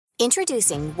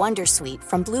Introducing Wondersuite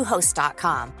from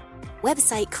Bluehost.com.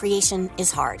 Website creation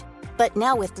is hard, but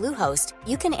now with Bluehost,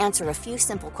 you can answer a few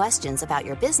simple questions about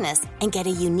your business and get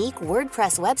a unique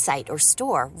WordPress website or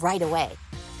store right away.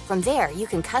 From there, you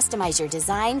can customize your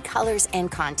design, colors,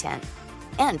 and content.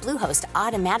 And Bluehost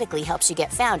automatically helps you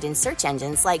get found in search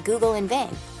engines like Google and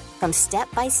Bing. From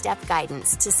step-by-step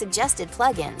guidance to suggested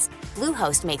plugins,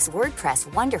 Bluehost makes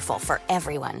WordPress wonderful for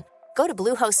everyone. Go to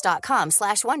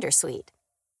bluehost.com/wondersuite.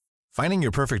 Finding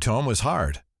your perfect home was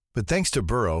hard, but thanks to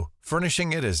Burrow,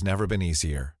 furnishing it has never been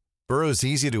easier. Burrow's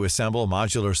easy-to-assemble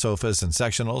modular sofas and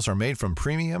sectionals are made from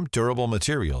premium, durable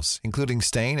materials, including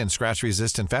stain and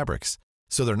scratch-resistant fabrics.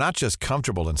 So they're not just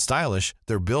comfortable and stylish,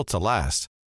 they're built to last.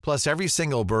 Plus, every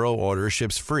single Burrow order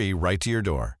ships free right to your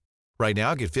door. Right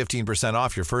now, get 15%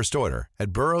 off your first order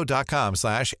at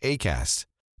burrow.com/ACAST.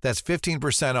 That's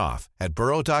 15% off at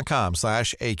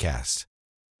burrow.com/ACAST.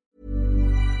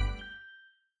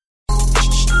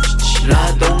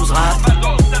 La dose rap. La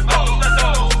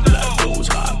dose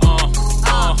rap.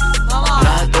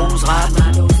 La dose rap.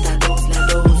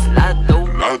 La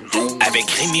dose. Avec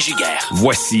Rémi Giguère.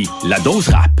 Voici la dose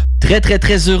rap.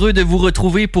 Très heureux de vous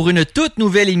retrouver pour une toute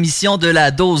nouvelle émission de la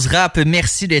Dose Rap.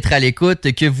 Merci d'être à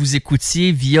l'écoute, que vous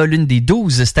écoutiez via l'une des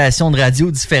 12 stations de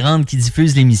radio différentes qui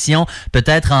diffusent l'émission,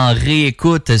 peut-être en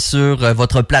réécoute sur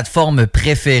votre plateforme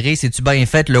préférée. C'est-tu bien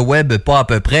fait, le web, pas à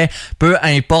peu près. Peu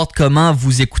importe comment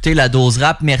vous écoutez la Dose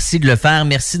Rap, merci de le faire,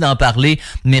 merci d'en parler,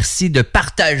 merci de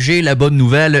partager la bonne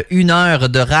nouvelle. 1 heure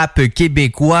de rap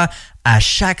québécois à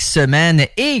chaque semaine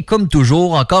et comme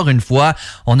toujours, encore une fois,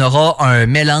 on aura un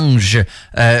mélange,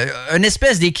 une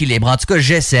espèce d'équilibre. En tout cas,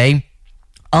 j'essaye.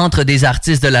 Entre des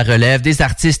artistes de la relève, des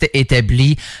artistes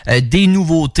établis, des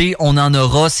nouveautés, on en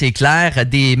aura, c'est clair,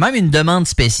 même une demande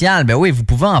spéciale. Ben oui, vous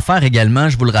pouvez en faire également,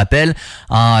 je vous le rappelle,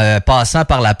 en passant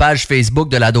par la page Facebook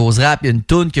de la Dose Rap. Il y a une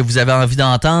toune que vous avez envie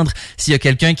d'entendre. S'il y a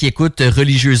quelqu'un qui écoute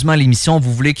religieusement l'émission,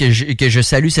 vous voulez que je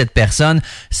salue cette personne,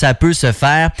 ça peut se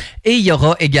faire. Et il y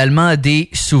aura également des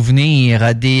souvenirs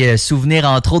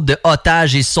entre autres de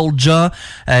Otage et Soulja,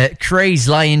 Craze,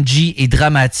 Lion G et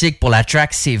Dramatique pour la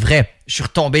track C'est vrai. Je suis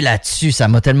retombé là-dessus, ça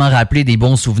m'a tellement rappelé des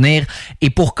bons souvenirs. Et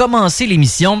pour commencer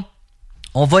l'émission,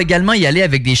 on va également y aller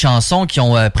avec des chansons qui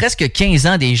ont presque 15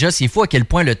 ans déjà. C'est fou à quel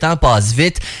point le temps passe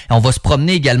vite. On va se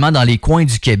promener également dans les coins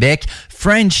du Québec.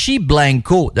 Frenchy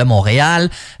Blanco de Montréal,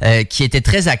 qui était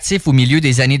très actif au milieu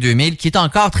des années 2000, qui est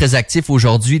encore très actif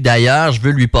aujourd'hui. D'ailleurs, je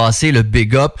veux lui passer le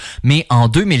big up. Mais en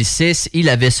 2006, il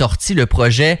avait sorti le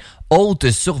projet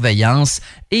Haute Surveillance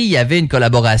et il y avait une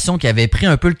collaboration qui avait pris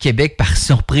un peu le Québec par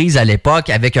surprise à l'époque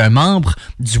avec un membre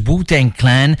du Wu-Tang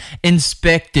Clan,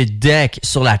 Inspected Deck,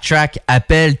 sur la track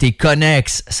Appelle tes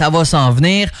connexes. Ça va s'en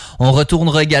venir. On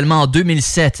retournera également en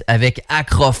 2007 avec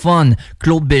Acrophone,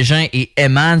 Claude Bégin et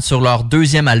Eman sur leur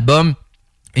 2e album.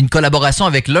 Une collaboration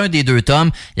avec l'un des deux Tom.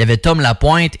 Il y avait Tom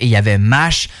Lapointe et il y avait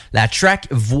Mash. La track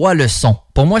Vois le son.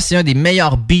 Pour moi, c'est un des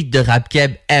meilleurs beats de rap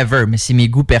keb ever, mais c'est mes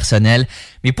goûts personnels.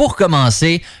 Mais pour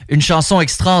commencer, une chanson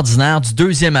extraordinaire du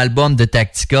 2e album de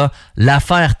Tactica,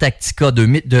 L'affaire Tactica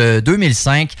de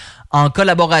 2005, en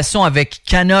collaboration avec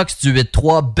Canox du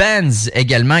 8-3, Benz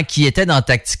également, qui était dans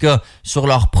Tactica sur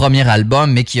leur premier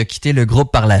album, mais qui a quitté le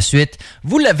groupe par la suite.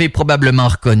 Vous l'avez probablement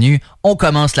reconnu. On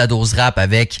commence la dose rap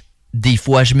avec Des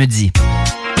fois je me dis.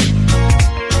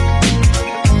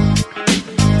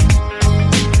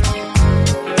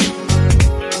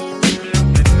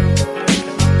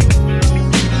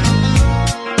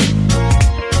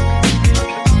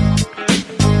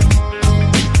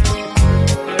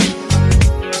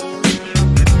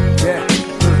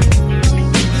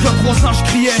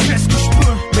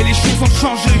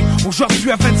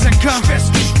 Aujourd'hui à 25 ans, je fais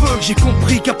ce que je veux. J'ai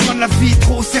compris qu'à prendre la vie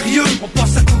trop au sérieux, on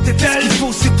pense à côté d'elle. Ce qu'il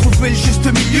faut c'est trouver le juste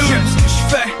milieu. J'aime ce que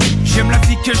je fais, j'aime la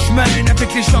vie que je mène.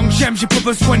 Avec les gens que j'aime, j'ai pas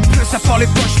besoin de plus à part les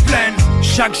poches pleines.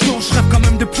 Chaque jour je rêve quand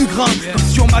même de plus grand, comme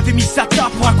si on m'avait mis ça tard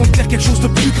pour accomplir quelque chose de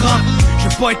plus grand. Je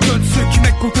veux pas être un de ceux qui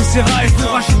mettent côté ses rêves,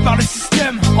 encouragés par le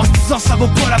système, en se disant ça vaut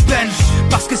pas la peine.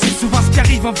 Parce que c'est souvent ce qui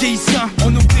arrive en vieillissant.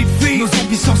 On oublie de vivre, nos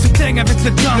ambitions se teignent avec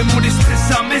le temps. Le monde est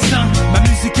stressant mais sain, ma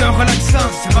musique est un relaxant.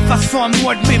 C'est ma façon à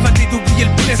moi de m'évader, d'oublier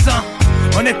le présent.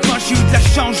 Honnêtement j'ai eu de la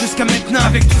chance jusqu'à maintenant.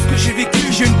 Avec tout ce que j'ai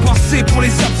vécu, j'ai une pensée pour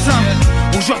les absents.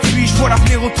 Aujourd'hui je vois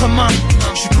l'avenir autrement.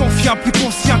 Je suis confiant, plus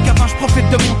conscient qu'avant je profite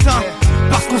de mon temps.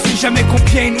 Parce qu'on sait jamais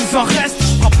combien il nous en reste.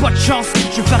 Je prends pas de chance,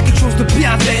 je veux faire quelque chose de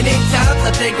bien. Many times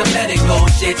I think of letting go.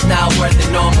 Shit's not worth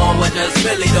it no more. I just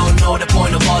really don't know the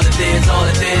point of all of this, all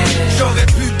of this. J'aurais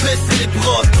pu baisser les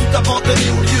bras, tout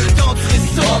abandonner au lieu d'endurer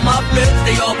ça. All my friends,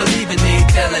 they all believe in me,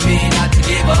 telling me not to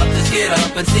give up. Just get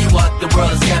up and see what the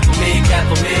world has got for me, got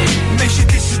for me. Mais j'ai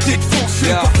décidé de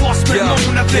foncer pour voir ce que le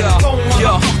monde avait bon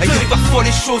à et parfois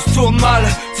les choses tournent mal.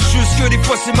 C'est juste que des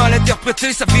fois c'est mal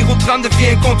interprété. Ça vire au drame,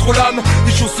 devient incontrôlable.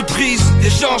 Des choses se brisent, des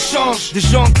gens changent. Des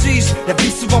gens disent, la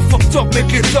vie souvent fucked up mais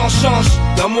que les temps changent.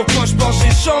 Dans mon cas je pense j'ai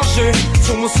changé.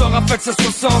 Sur mon sort afin que ça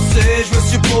soit sensé. Je me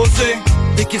suis posé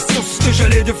des questions sur ce que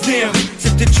j'allais devenir.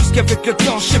 C'est peut-être juste qu'avec le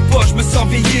temps, je sais pas, je me sens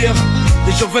vieillir.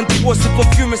 Déjà 23 c'est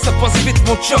pas vieux mais ça passe vite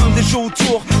mon chum. Des jeux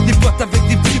autour, des potes avec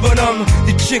des petits bonhommes.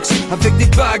 Des chicks avec des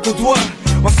bagues aux doigts.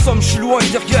 En somme, je suis loin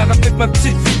derrière avec ma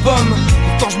petite vie pomme.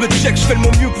 Pourtant je me check, je fais de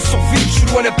mon mieux pour survivre. Je suis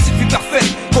loin la petite vie parfaite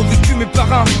qu'ont vécu mes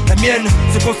parents. La mienne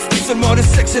se constitue seulement de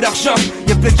sexe et d'argent.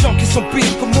 Y'a plein de gens qui sont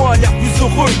pires que moi, l'air plus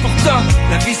heureux. Pourtant,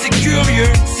 la vie c'est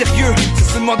curieux, sérieux. C'est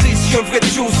se demander si un vrai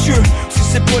Dieu aux cieux. Si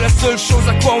c'est pas la seule chose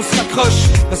à quoi on s'accroche.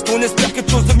 Parce qu'on espère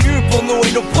quelque chose de mieux pour nous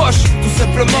et nos proches. Tout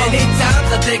simplement. Many times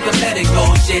I think of letting go.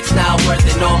 Shit's not worth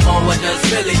it no more. I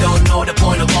just really don't know the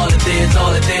point of all of this,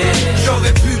 all of this.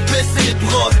 J'aurais pu baisser les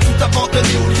bras, tout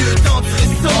abandonner au lieu d'endurer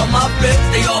ça. All my friends,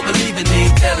 they all believe in me,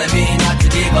 telling me not to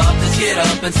give up, just get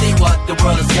up and see what the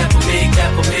world has kept for me,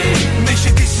 kept for me. Mais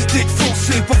j'ai décidé de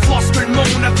foncer pour voir ce que le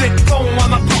monde avait de bon à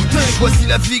m'apporter. J'ai choisi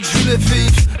la vie que je voulais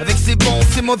vivre, avec ses bons,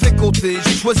 ses mauvais côtés.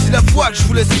 J'ai choisi la voie que je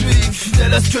voulais suivre,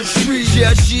 fidèle à ce que je suis. J'ai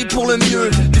agi pour le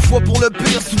mieux, des fois pour le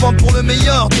pire, souvent pour le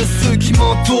meilleur de ceux qui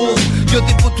m'entourent. Y'a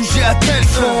des pots touchés à tel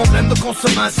fond, pleine de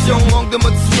consommation, manque de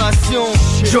motivation.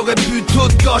 J'aurais pu tout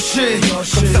gâcher,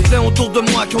 comme certains autour de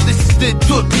moi qui ont décidé de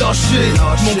tout lâcher.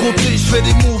 De mon côté, je fais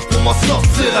des moves pour m'en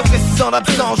sortir. Après 6 ans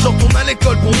d'absence, je retourne à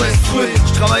l'école pour m'instruire.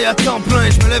 Je travaille à temps plein,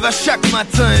 je me lève à chaque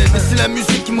matin. Mais c'est la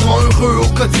musique qui me rend heureux au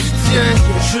quotidien.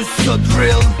 Juste ça de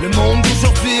real. Le monde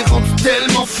d'aujourd'hui est rendu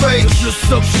tellement fake. Juste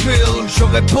ça que je feel.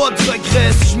 J'aurais pas de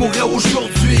regrets si je mourrais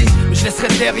aujourd'hui. Mais je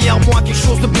laisserais derrière moi quelque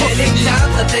chose de pas fini. Many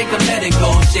times I think of letting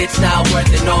go. Shit's not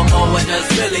worth it no more. I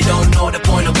just really don't know the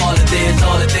point of all of this,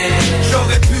 all of this.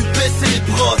 J'aurais pu baisser les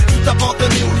bras, tout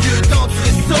abandonner au lieu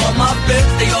d'endurer ça. All my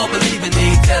friends, they all believe in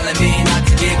me, telling me not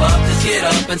to give up, just get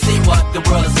up and see what the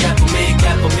world has kept for me,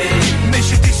 kept for me. Mais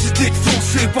j'ai décidé de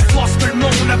foncer pour voir ce que le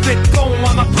monde avait de bon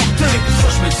à m'apporter. Pour ça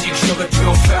je me dis que j'aurais pu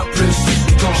en faire plus.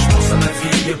 Et quand je pense à ma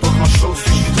vie, y'a pas grand chose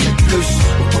que je voudrais plus.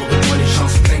 Autour de moi les gens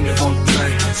se plaignent le ventre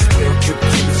plein, se préoccupent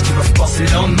de ce qui va se passer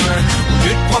le lendemain. Au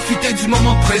lieu de profiter du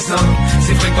moment présent,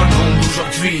 c'est vrai que dans le monde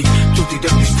d'aujourd'hui, tout est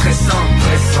devenu stressant,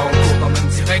 pressant, on court dans la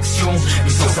même direction.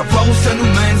 Et sans savoir où ça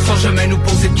nous mène, sans jamais nous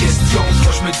poser de questions.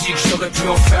 Moi je me dis que j'aurais pu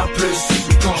en faire plus.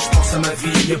 Et quand je pense à ma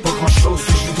vie, y'a pas grand chose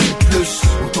que je voudrais plus.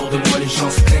 Autour de moi les gens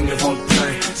se plaignent le ventre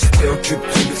plein, se préoccupent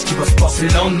de ce qui va se passer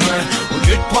le lendemain. Au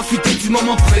lieu de profiter du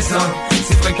moment présent,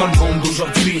 c'est vrai que dans le monde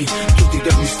d'aujourd'hui, tout est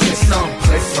devenu stressant,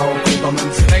 pressant, on court dans la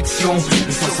même direction.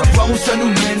 Et sans savoir où ça nous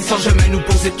mène, sans jamais nous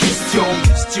poser de questions.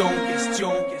 Question.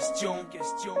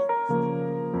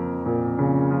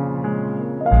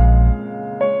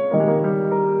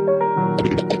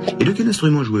 Et de quel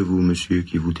instrument jouez-vous, monsieur,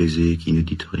 qui vous taisez, qui ne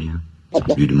dites rien?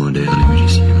 Lui demandèrent les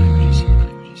musiciens.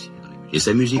 Et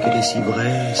sa musique était si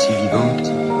vraie, si vivante,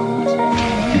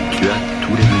 qu'il tua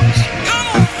tous les musiciens.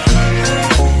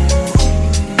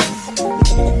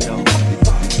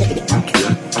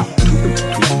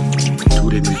 Tous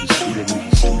les musiciens.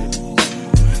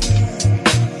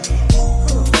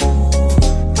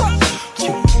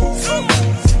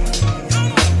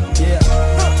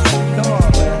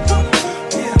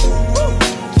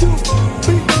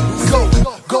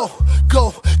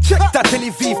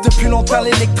 Depuis longtemps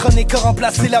l'électronique a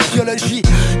remplacé la biologie.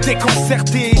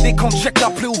 Déconcerté, dès qu'on check la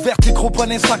plaie ouverte, les gros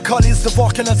bonnets s'en calissent de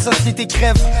voir que notre société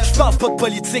crève. Je parle pas de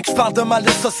politique, je parle de mal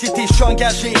de société. Je suis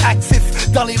engagé, actif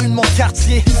dans les rues de mon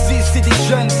quartier. Ici c'est des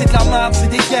jeunes, c'est de la merde, c'est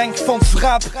des gangs qui font du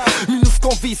rap. Mais nous ce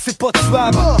qu'on vit c'est pas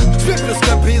tuable. Je fais plus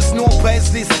qu'un biz, nous on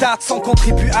baisse les stats. On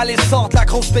contribue à l'essor de la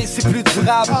grosse base, c'est plus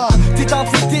durable. T'es dans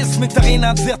le disque mais t'as rien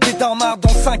à dire, t'es dans merde.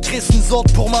 On s'en crisse nous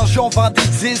autres pour manger, on vend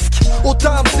des disques.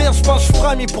 Autant dire, je pense que je suis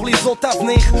premier pour les autres à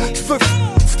venir.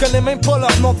 Tu connais même pas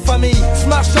leur nom de famille. Tu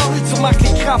marches dans la rue, tu remarques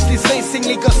les crafts, les insignes,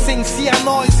 les gossings. Si à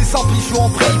noise et sans bijoux, on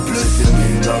brille plus.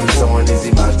 C'est dans le son et les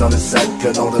images dans le sac.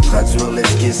 Le nom de traduire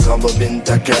l'esquisse, rembobine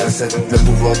ta cassette. Le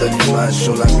pouvoir de l'image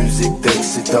sur la musique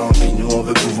d'excitant. Puis nous on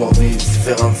veut pouvoir vivre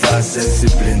différentes facettes.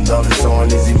 Discipline dans le son et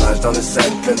les images dans le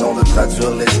sac. Le nom de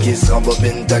traduire l'esquisse,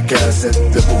 rembobine ta cassette.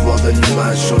 Le pouvoir de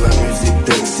l'image sur la musique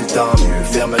d'excitant. Mieux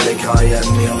ferme l'écran et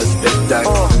admire le spectacle.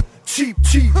 cheap,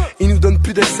 cheap. Ils nous donnent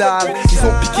plus de salles. Ils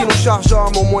ont piqué nos chargeurs,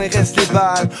 mais au moins il reste les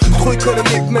balles. Trop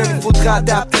économique, même, il faudra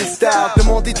adapter le style.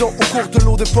 Demandez donc au cours de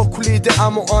l'eau de pas couler de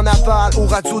hameaux en aval. Aux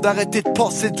radios d'arrêter de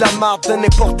passer de la marde de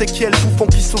n'importe quel bouffon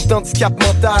qui souffre d'handicap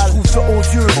mental. Je trouve ça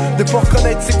odieux de pas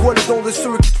reconnaître c'est quoi le don de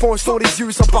ceux qui te font un saut les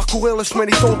yeux sans parcourir le chemin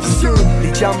des tons vicieux.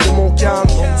 Les gammes de mon calme,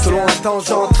 selon la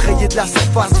tangente, rayé de la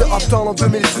surface de Uptown en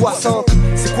 2060.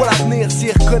 C'est quoi l'avenir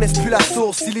s'ils reconnaissent plus la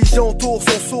source? Si les gens autour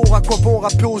sont sourds, à quoi bon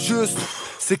rappeler au juste?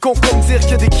 C'est con comme dire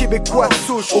qu'il y a des Québécois de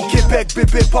souche. Au Québec,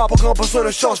 bébé, pas grand besoin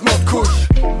de changement de couche.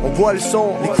 On voit le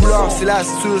son, les couleurs, c'est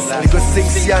l'astuce. Les gars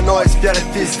ici à Noël, Pierre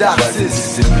et fils d'artistes.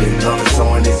 Discipline dans le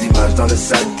son et les images dans le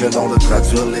sac. Le nom de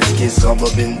traduire l'esquisse,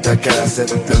 rembobine ta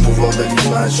cassette. Le pouvoir de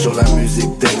l'image sur la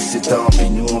musique d'excitant. Puis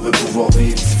nous on veut pouvoir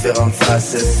vivre différentes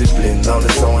facettes. Discipline dans le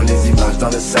son et les images dans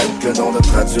le sac. Le nom de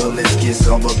traduire l'esquisse,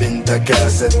 rembobine ta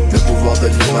cassette. Le pouvoir de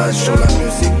l'image sur la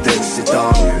musique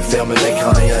d'excitant. Ferme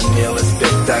l'écran et admire le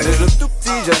spectacle. Déjà tout petit,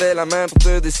 j'avais la main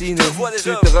pour te dessiner. Tu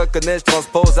te reconnais, je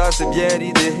transpose assez bien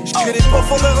l'idée. Je crée des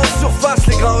profondeurs en surface.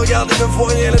 Les grands regardent et ne voient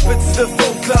rien. Les petits de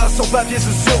fond de classe, sur papier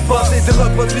se surpassent et se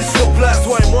reproduisent sur place.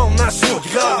 Toi et moi on assure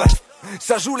grave.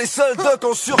 Ça joue les soldats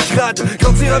qu'on surgrade.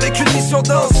 Grandir avec une mission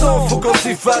d'ensemble, faut qu'on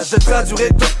s'y fasse. Je traduirai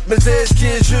toutes mes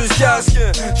esquives jusqu'à ce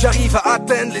que j'arrive à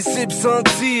atteindre les cibles sans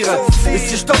tir. Et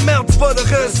si je t'emmerde, c'est pas de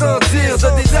ressentir.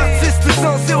 De des artistes plus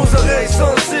sensés aux oreilles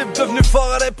sensibles. Devenu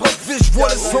fort à l'improviste, je vois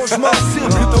le son, je m'en tire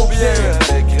plutôt bien.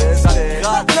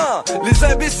 Non, les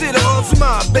imbéciles rendus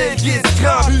ma belle guise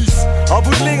crabus. En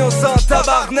bout de ligne, on sent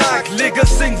tabarnak. Les gars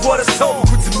sing, voient le son,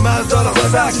 beaucoup d'images dans leur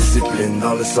sac. Discipline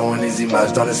dans le son et les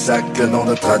images dans le sac. Le nom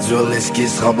de traduire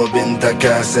l'esquisse, rembobine ta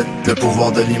cassette. Le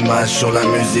pouvoir de l'image sur la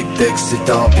musique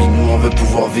d'excitant. Puis nous on veut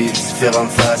pouvoir vivre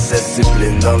différentes facettes.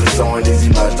 Discipline dans le son et les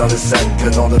images dans le sac.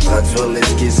 Le nom de traduire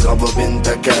l'esquisse, rembobine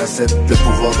ta cassette. Le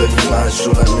pouvoir de l'image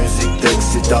sur la musique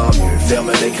d'excitant. Mieux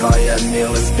ferme l'écran et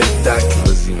admire le spectacle.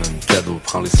 Vas-y un cadeau,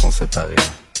 prends les sons séparés.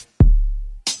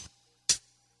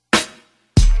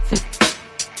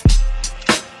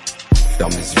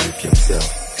 Ferme les yeux puis observe.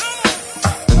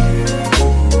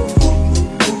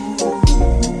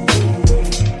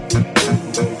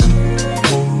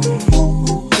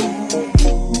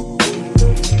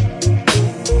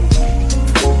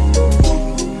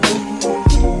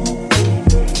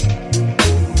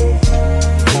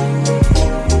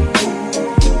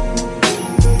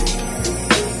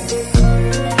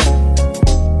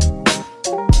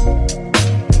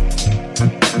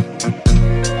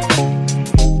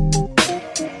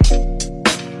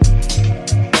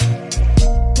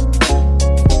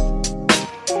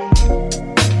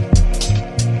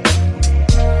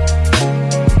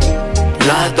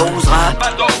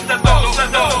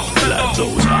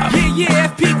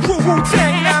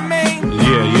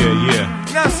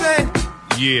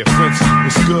 Yeah, French,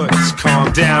 what's good? Just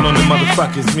calm down on the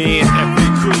motherfuckers, man.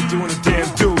 FB crew doing the damn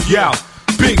do. Yo,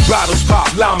 big bottles pop,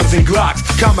 llamas and Glocks,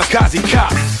 kamikaze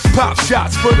cops, pop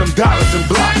shots for them dollars and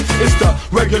blocks. It's the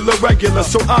regular,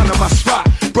 so honor my spot.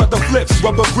 Brother flips,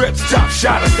 rubber grips, top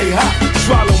shot, I stay hot.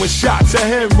 Swallowing shots, a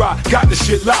hand rock, got the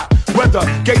shit locked. Whether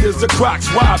gators or crocs,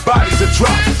 wide bodies or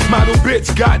drops. Model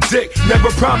bitch got dick,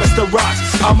 never promised the rocks.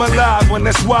 I'm alive when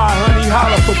that's why, honey,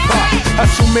 holler for pop.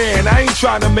 Hustle man, I ain't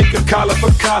trying to make a collar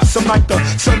for cops. I'm like the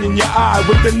sun in your eye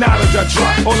with the knowledge I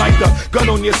drop. Or like the gun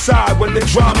on your side when the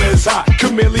drama is hot.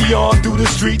 Chameleon through the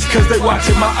streets cause they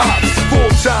watching my ops. Full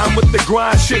time with the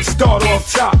grind, shit start off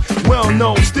top. Well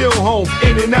known, still home,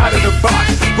 in and out of the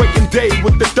box. Breaking day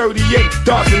with the 38,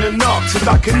 dodging the knocks. As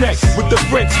I connect with the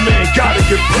Frenchman, gotta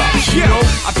get props. Yeah,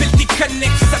 appelle tes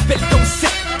connects, s'appelle ton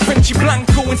set. Frenchy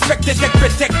Blanco, inspected deck,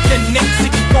 protect the neck. C'est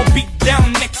qui qu'on beat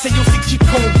down next, c'est yo, c'est qui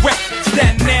qu'on wreck.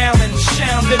 Staten Island,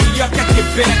 Charles de New York à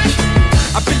Québec.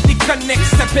 Appelle tes connects,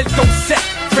 s'appelle ton set.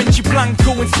 Frenchy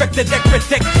Blanco, inspected deck,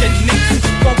 protect the neck. C'est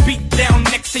qui qu'on beat down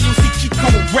next, c'est yo, c'est qui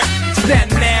qu'on wreck.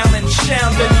 Staten Island,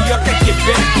 Charles de New York à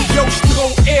Québec. Yo, j'suis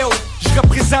trop ill.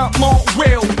 J'représente mon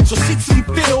will. So si tu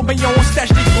me files, ben yo on stash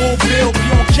des gros bills.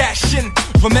 Puis on cash in,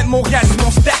 j'vais mettre mon gaz sur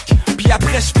mon stack. Puis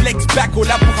après j'flex back au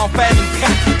lab pour en faire une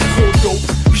track. Trop dope,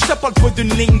 puis j'te parle pas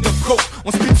d'une ligne de coke.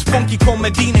 On spit du funky qu'on me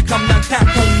dîne comme dans le temps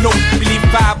qu'on note. Puis les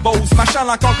fabos, machin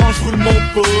encore quand j'roule mon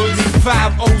buzz. Les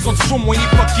fabos ont toujours moyen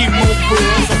de fucker mon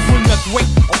buzz. On full notre weight,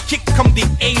 on kick comme des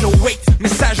 808.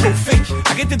 Message au fake,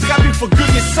 arrêtez de rapper for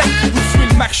goodness sake. Vous suivez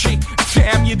le marché,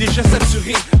 jam il est déjà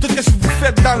saturé. Tout ce que vous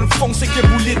faites dans le fond c'est que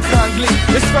vous l'étranglez.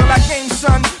 Laisse faire la game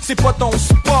son, c'est pas ton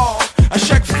sport. À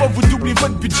chaque fois vous doublez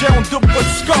votre budget, on double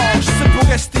votre score. Je sais pour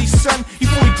rester son, il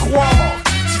faut y croire.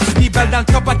 Si tu dis balles dans le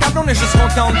top à table, on est juste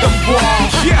content de me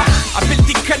boire. Yeah, appelle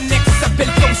tes connects,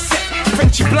 s'appelle ton set.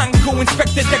 Frenchy Frenchy Blanco,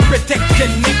 Inspector Deck, protect your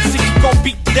neck. C'est qui gon'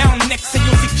 beat down next, c'est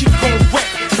yo, c'est qui gon' wreck.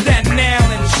 Stand now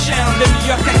and shine de New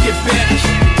York à Québec.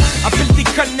 Appelle tes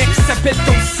connects, s'appelle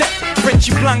ton set.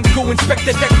 Frenchy Blanco,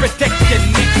 Inspector Deck, protect your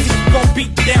neck. C'est qui gon'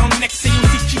 beat down next, c'est yo,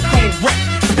 c'est qui gon' wreck.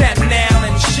 Stand now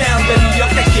and shine de New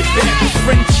York à Québec.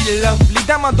 Frenchy love, les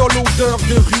dames en l'odeur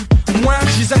de rue. Moi,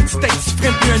 j'ai un petit tête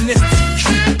frame puis un esti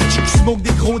cul. Chick qui smoke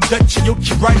des gros Dutch, yo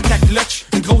qui ride ta clutch.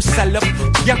 Une grosse salope,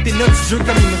 qui garde tes notes dures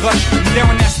comme une roche. Une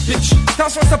down ass bitch,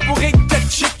 attention ça pourrait être ta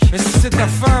chick. Mais si c'est ta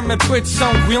femme, elle peut être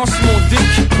sans bouillon sur mon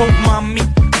dick. Pauvre mamie,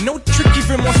 un autre trick qui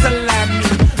veut mon salami.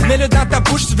 Mets-le dans ta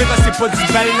bouche, tu verras c'est pas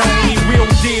du ballon, ni real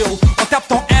deal. On tape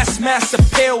ton ass mass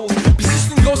appeal. Pis si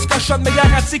c'est une grosse cochonne, mais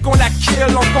garantie qu'on la kill,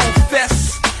 on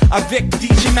confesse. Avec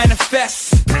DJ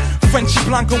Manifest, Frenchy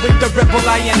Blanco with the Rebel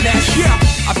INS. Yeah,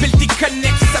 appelle tes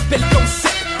connects, s'appelle ton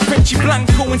set. Frenchy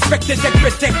Blanco, Inspector Deck,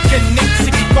 protect your neck.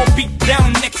 C'est qui gon' beat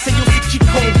down next, c'est yo, c'est qui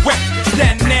gon' wreck.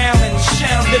 Stand now and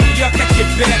shine de New York à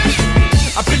Québec.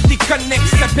 Appelle tes connects,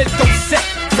 s'appelle ton set.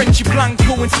 Frenchy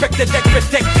Blanco, Inspector Deck,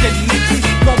 protect your neck. C'est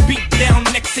qui gon' beat down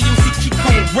next, c'est yo, c'est qui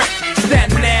gon' wreck.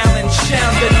 Stand now and shine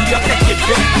de New York à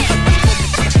Québec.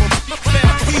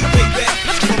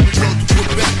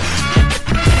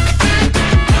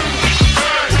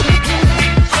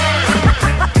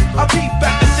 I'll be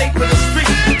back to shape of the street.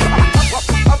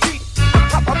 I'll be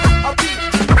for the street.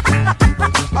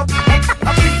 I'll be back to shape of the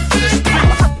street.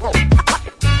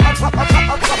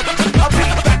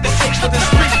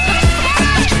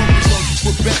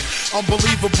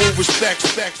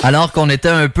 Alors qu'on était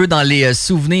un peu dans les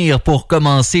souvenirs pour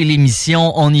commencer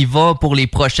l'émission, on y va pour les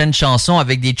prochaines chansons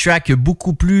avec des tracks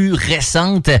beaucoup plus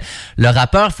récentes. Le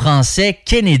rappeur français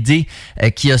Kennedy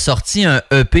qui a sorti un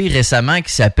EP récemment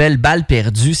qui s'appelle Balle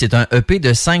perdue. C'est un EP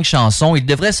de 5 chansons. Il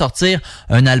devrait sortir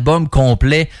un album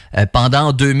complet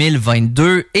pendant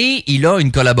 2022 et il a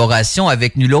une collaboration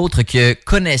avec nul autre que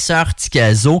Connaisseur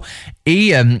Ticazo.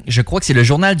 Et je crois que c'est le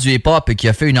Journal du Hip-Hop qui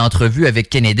a fait une entrevue avec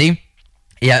Kennedy.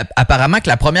 Et apparemment que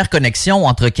la première connexion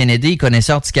entre Kennedy et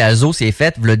Connaisseur Ticazo s'est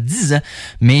faite il y a 10 ans.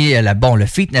 Mais le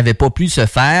feat n'avait pas pu se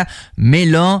faire. Mais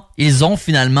là, ils ont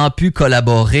finalement pu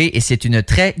collaborer. Et c'est une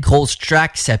très grosse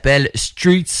track qui s'appelle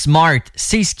Street Smart.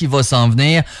 C'est ce qui va s'en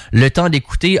venir. Le temps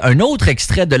d'écouter un autre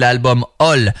extrait de l'album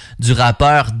All du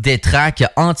rappeur Détraque,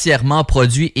 entièrement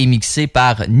produit et mixé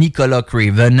par Nicolas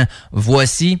Craven.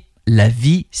 Voici La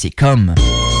vie, c'est comme...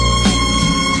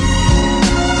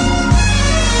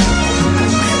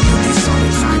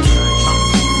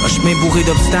 chemin bourré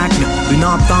d'obstacles, une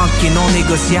entente qui est non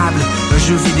négociable. Un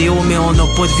jeu vidéo mais on n'a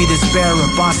pas de vie de spare.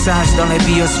 Un passage dans la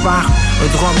biosphère, un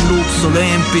drum loop sur le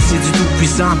MPC du tout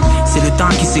puissant. C'est le temps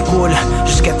qui s'écoule,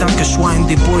 jusqu'à temps que je sois une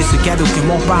dépouille. Ce cadeau que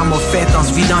mon père m'a fait en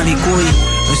se vidant les couilles.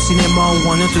 Un cinéma où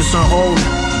on a tous un rôle.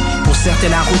 Pour certains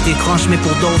la route est croche, mais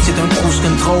pour d'autres c'est un cruise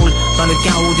control. Dans le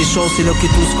chaos des choses, c'est là que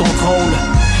tout se contrôle.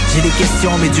 J'ai des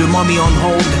questions, mais Dieu m'a mis on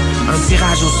hold. Un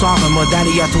tirage au sort, un mode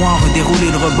aléatoire, un déroulé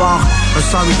le rebord. Un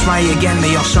sorry try again,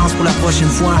 meilleure chance pour la prochaine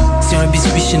fois. C'est un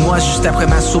biscuit chinois juste après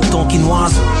ma soupe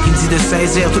tonkinoise qui me dit de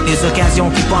saisir toutes les occasions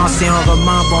qui passent. C'est un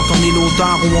roman dont on est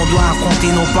l'auteur, où on doit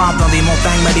affronter nos peurs dans des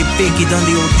montagnes maléfiques qui donnent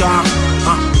des hauteurs.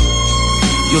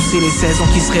 Yo, c'est les saisons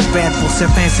qui se répètent. Pour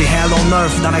certains c'est Hell on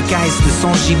Earth dans la caisse de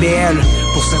son JBL.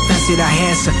 Pour certains c'est la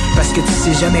Hesse, parce que tu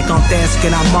sais jamais quand est-ce que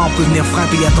la mort peut venir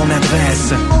frapper à ton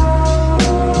adresse.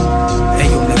 Hey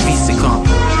yo, la vie c'est quand.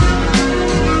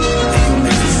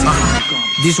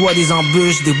 Des joies, des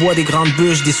embûches, des bois, des grandes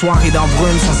bûches, des soirées dans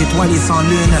brume, sans étoiles et sans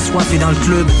lune, assoiffé dans le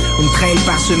club. Une trail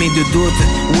parsemée de doutes,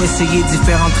 ou essayer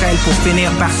différentes trails pour finir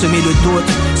par semer le doute.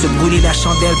 Se brûler la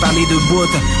chandelle par les deux bouts.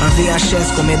 Un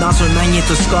VHS qu'on met dans un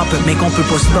magnétoscope, mais qu'on peut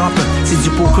pas stop. C'est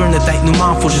du poker, notre tête nous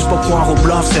ment, faut juste pas croire au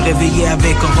bluff. Se réveiller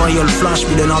avec un royal flush,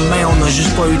 puis le lendemain on a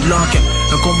juste pas eu de luck.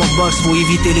 Un combat de boxe, faut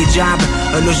éviter les jabs.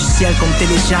 Un logiciel qu'on me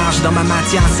télécharge dans ma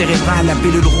matière cérébrale. La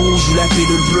pilule rouge ou la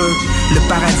pilule bleue. Le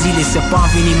paradis, les serpents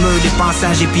venimeux, les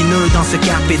passages épineux dans ce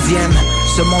carpe diem.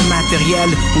 Ce monde matériel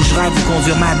où je rêve de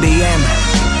conduire ma BM,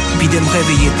 puis de me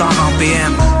réveiller tard en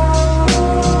PM.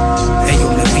 Hey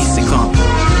yo, la vie c'est quand.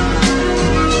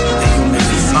 Hey yo, la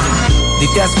vie c'est quand. Des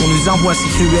tests qu'on nous envoie si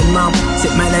cruellement.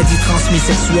 Cette maladie transmise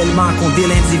sexuellement, qu'on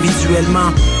délai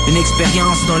individuellement. Une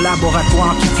expérience d'un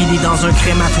laboratoire qui finit dans un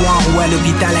crématoire ou à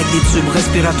l'hôpital avec des tubes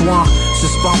respiratoires. Ce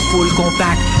sport full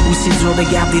contact, où c'est dur de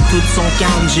garder tout son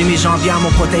calme. J'ai mes jambières,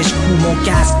 mon protège-cou, mon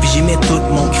casque, puis j'y mets tout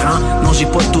mon cran. Non, j'ai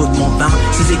pas tout mon temps.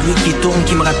 Ces aiguilles qui tournent,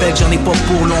 qui me rappellent que j'en ai pas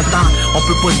pour longtemps. On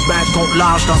peut pas se battre contre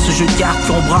l'âge dans ce jeu de cartes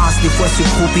qu'on brasse. Des fois se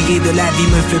croupiller de la vie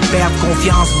me fait perdre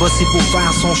confiance. Bosser pour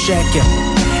faire son chèque.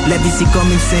 La vie c'est comme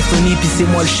une symphonie, puis c'est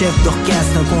moi le chef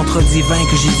d'orchestre. Un contrat divin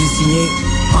que j'ai dû signer.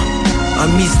 Un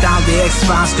mystère des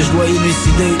ex-faces que je dois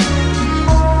élucider.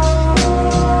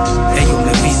 Hey yo,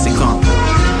 ma vie c'est quand?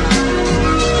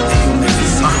 Hey yo, ma vie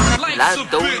c'est quand? La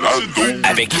dose.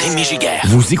 Avec Rémi Giguère.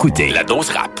 Vous écoutez La Dose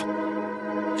Rap.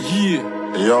 Yeah.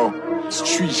 Yo.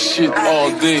 Street shit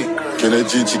all day.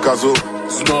 Kennedy, Chicazo.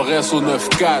 Du nord-est au 9-4.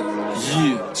 Yeah.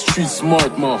 Street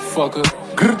smart, motherfucker.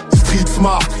 Street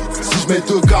smart. Si je mets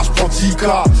 2 gars, je prends 10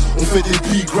 cas. On fait des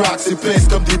big racks, épaisses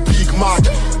comme des Big Mac.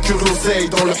 Que l'oseille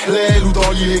dans le halal ou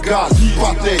dans l'illégal.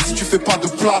 Pas net, si tu fais pas de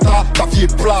plata, ta vie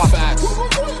est plate.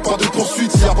 Pas de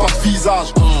poursuite s'il y a pas de visage.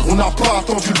 On n'a pas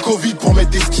attendu le Covid pour mettre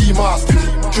des ski masques.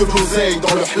 Que l'oseille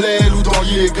dans le halal ou dans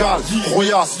l'illégal.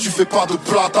 Roya, si tu fais pas de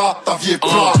plata, ta vie est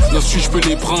plate. Là je peux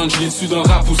les prendre, j'ai issu d'un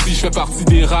rap aussi. Je fais partie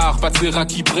des rares, pas de ces rats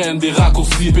qui prennent des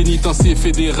raccourcis. Pénitencier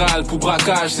fédéral pour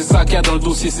braquage, c'est ça qu'il y a dans le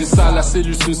dossier, c'est ça. La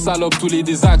cellule c'est une salope, tous les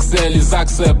désaccès, les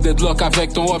acceptent. Deadlock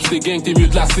avec ton hop, t'es gang, t'es mieux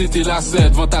de la C, t'es la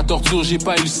 7. Devant ta torture, j'ai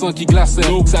pas eu le sang qui glaçait.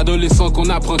 C'est adolescent qu'on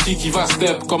apprend qui va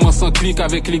step. Commençant clic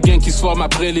avec les gangs qui se forment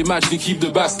après les matchs d'équipe de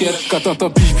basket. Quand t'entends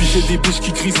piche des biches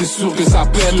qui crient, c'est sûr que ça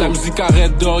pète. La musique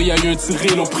arrête dehors, y'a eu un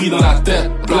tiré, l'ont pris dans la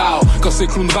tête. Blau, quand c'est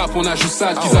clown rap, on a juste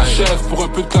ça qu'ils achèvent. Pour un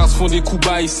peu de classe, font des coups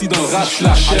bas ici dans le rap, je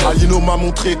l'achève. Alino m'a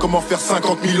montré comment faire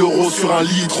 50 000 € sur un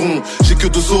litron. J'ai que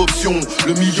 2 options,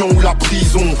 le million ou la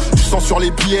prison. Du sang sur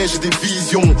les billets, j'ai des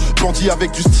visions. Bandit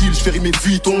avec du style, je fais rimer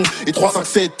Vuitton et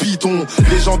 357 Python.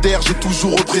 Légendaire, j'ai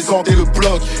toujours représenté le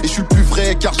bloc. Et je suis le plus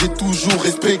vrai car j'ai toujours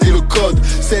respecté le code.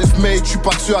 Self-made, je suis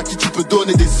pas de ceux à qui tu peux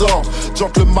donner des ordres.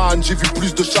 Gentleman, j'ai vu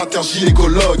plus de chats qu'un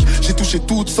gynécologue. J'ai touché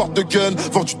toutes sortes de guns,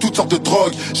 vendu toutes sortes de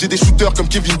drogues. J'ai des shooters comme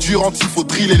Kevin Durant, il faut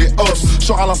driller les hops.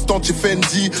 Genre à l'instant j'ai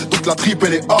Fendi, donc la triple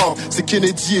elle est hors. C'est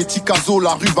Kennedy et Chicazo,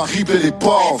 la rue va ribler les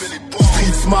porcs.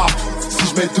 Street smart, si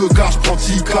je mets 2 gars, je prends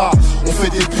 10 cas. On fait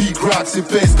des big racks,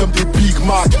 épaisses comme des Big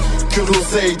Mac. Que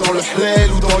l'oseille dans le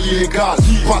halal ou dans l'illégal.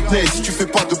 Pas net, si tu fais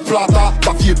pas de plata,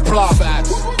 ta vie est plate.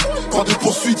 Pas de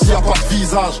poursuite s'il y a pas de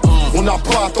visage. On n'a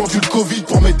pas attendu le Covid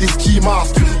pour mettre des ski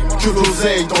masques. Que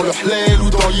l'oseille dans le halal ou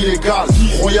dans l'illégal.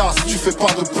 Roya, si tu fais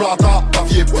pas de plata, ta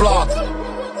vie est plate.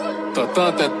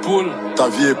 T'entends tête poule? Ta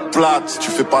vie est plate si tu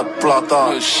fais pas de plata.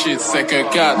 Oh shit,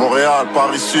 514. Montréal,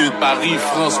 Paris Sud. Paris,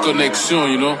 France, connexion,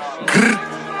 you know. Grrr.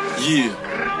 Yeah.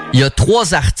 Il y a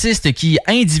 3 artistes qui,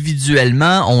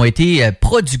 individuellement, ont été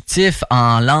productifs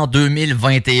en l'an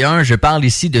 2021. Je parle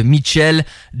ici de Mitchell,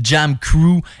 Jam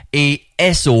Crew et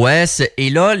SOS. Et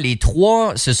là, les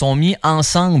 3 se sont mis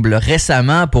ensemble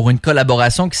récemment pour une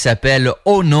collaboration qui s'appelle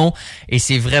Oh No. Et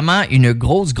c'est vraiment une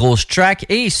grosse track.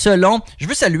 Et je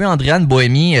veux saluer Andréane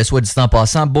Bohémy, soit dit en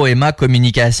passant, Bohéma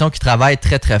Communication, qui travaille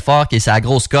très fort, qui est sa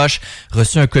grosse coche,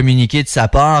 reçu un communiqué de sa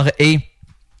part et...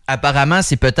 apparemment,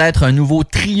 c'est peut-être un nouveau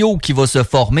trio qui va se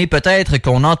former. Peut-être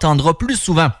qu'on entendra plus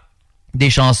souvent des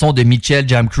chansons de Mitchell,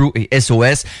 Jam Crew et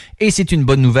SOS. Et c'est une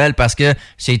bonne nouvelle parce que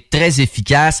c'est très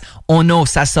efficace.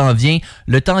 Ça s'en vient.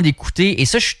 Le temps d'écouter. Et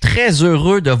ça, je suis très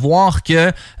heureux de voir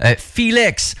que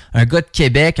Felix, un gars de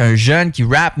Québec, un jeune qui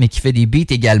rappe mais qui fait des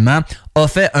beats également, a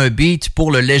fait un beat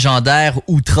pour le légendaire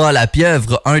Outra la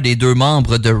Pieuvre, un des 2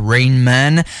 membres de Rain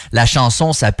Man. La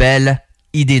chanson s'appelle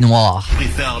Idées noires. Je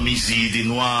préfère mes idées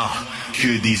noires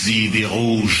que des idées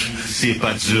rouges. C'est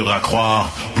pas dur à croire,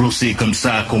 bro, c'est comme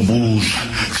ça qu'on bouge.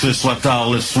 Que ce soit tard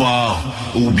le soir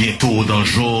ou bientôt dans le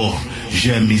jour.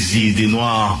 J'aime mes idées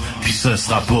noires, puis ce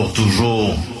sera pour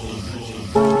toujours.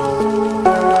 Ouais,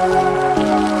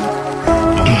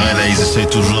 là, ils essaient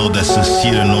toujours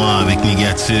d'associer le noir avec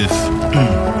négatif. Je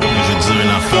veux dire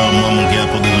une affaire, moi mon gars,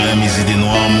 pour de vrai, mes idées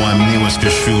noires m'ont amené où est-ce que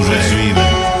je suis aujourd'hui,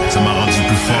 ça m'a rendu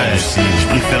plus fort aussi. Je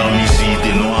préfère mes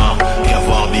idées noires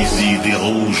qu'avoir des idées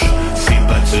rouges. C'est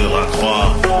pas dur à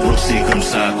croire, bro, c'est comme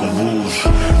ça qu'on bouge.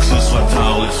 Que ce soit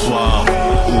tard le soir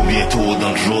ou bientôt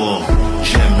dans le jour.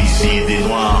 J'aime mes idées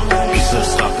noires, puis ce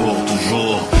sera pour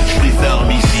toujours. Je préfère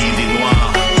mes idées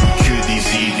noires que des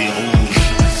idées rouges.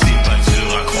 C'est pas dur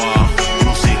à croire,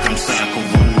 bro, c'est comme ça qu'on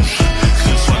bouge. Que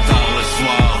ce soit tard le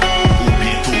soir ou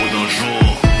bientôt dans le jour.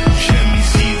 J'aime mes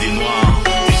idées noires,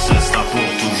 puis ce sera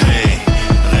pour toujours.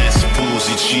 Reste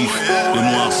positif, le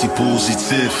noir c'est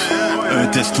positif. Un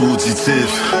test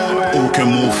auditif, aucun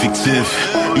mot fictif.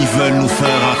 Ils veulent nous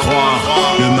faire à croire,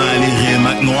 le mal est rime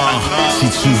avec noir. Si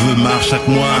tu veux marche avec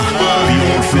moi, puis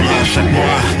on le fera chaque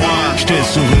mois. J'étais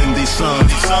sur une descente,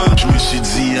 je me suis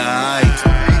dit arrête.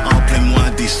 En plein mois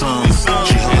de décembre,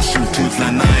 j'ai hustle toute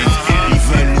la night. Ils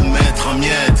veulent nous mettre en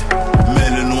miettes, mais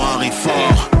le noir est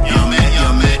fort. Y'en met.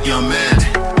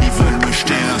 Ils veulent me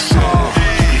jeter un sort.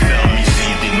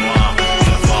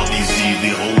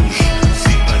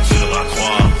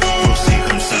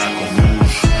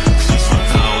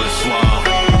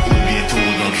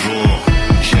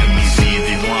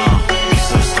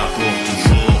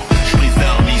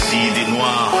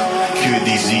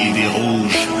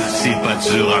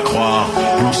 dur à croire.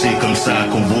 Plus c'est comme ça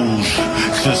qu'on bouge,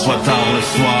 que ce soit tard le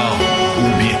soir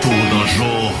ou bientôt dans le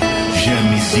jour. J'aime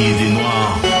mes idées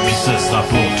noires, puis ce sera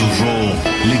pour toujours.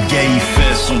 Le gars il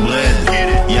fait son bread,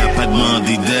 y a pas de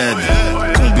mandé d'aide.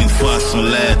 Combien de fois son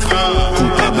lettre,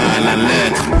 coupable à la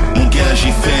lettre. Mon gars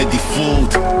j'ai fait des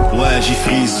fautes, ouais j'ai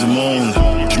frise du monde.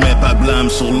 J'mets pas blâme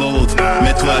sur l'autre,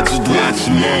 mais toi du doigt tu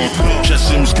montres.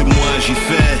 J'assume ce que moi j'ai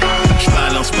fait,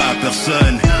 j'balance pas à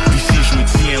personne. Puis si je me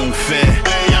tiens au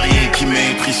fait, y'a rien qui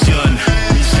m'impressionne.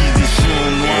 Mes idées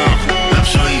sont noires,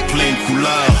 l'argent est plein de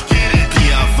couleurs. Puis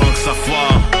avant que ça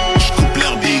foire, j'coupe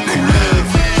l'herbe des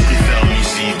couleuvres. J'préfère mes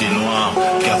idées noires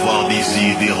qu'avoir des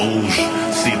idées rouges.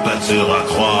 C'est pas dur à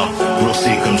croire, bro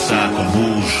c'est comme ça qu'on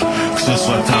bouge. Que ce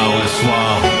soit tard le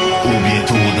soir ou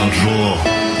bientôt dans le jour.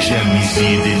 J'aime mes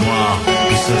idées noires,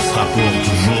 puis ce sera pour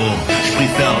toujours.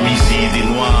 J'préfère mes idées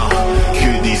noires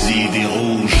que des idées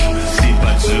rouges. C'est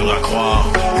pas dur à croire,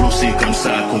 bro c'est comme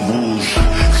ça qu'on bouge.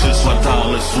 Que ce soit tard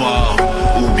le soir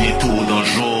ou bientôt dans le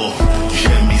jour.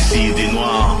 J'aime mes idées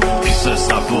noires, puis ce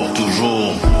sera pour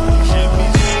toujours.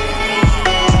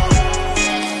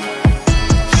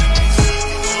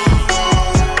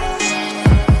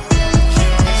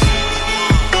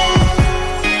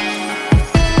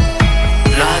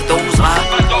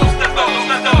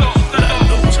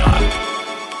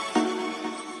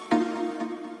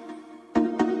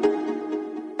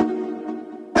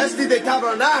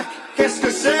 Qu'est-ce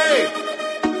que c'est?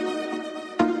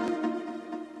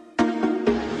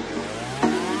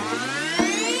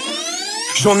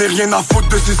 J'en ai rien à foutre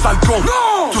de ces sales cons.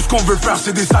 Non. Tout ce qu'on veut faire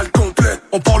c'est des salles complètes.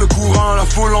 On part le courant, la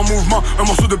foule en mouvement. Un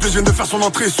morceau de plaisir vient de faire son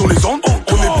entrée sur les ondes.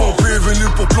 On est pompé, venu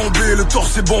pour plomber. Le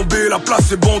torse est bombé, la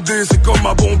place est bondée. C'est comme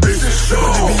à Bombay.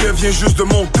 Le billet vient juste de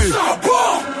monter.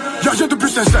 Y'a rien de plus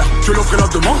sincère que l'offre et la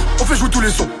demande. On fait jouer tous les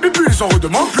sons et puis ils s'en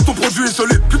redemandent. Plus ton produit est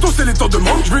solide, plus ton c'est temps de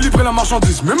manque. Je vais livrer la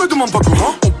marchandise, mais me demande pas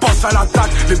comment. On passe à l'attaque,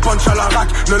 les punch à la rack.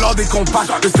 Le lord est compact,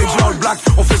 le stage all black.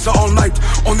 On fait ça all night,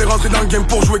 on est rentré dans le game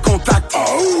pour jouer contact.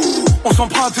 On s'en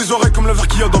prend à tes oreilles comme le verre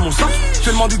qu'il y a dans mon sac.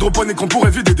 Tellement d'hydroponique qu'on pourrait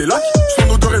vider des lacs.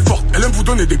 Son odeur est forte, elle aime vous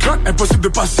donner des claques. Impossible de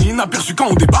passer inaperçu quand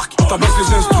on débarque. Tabasse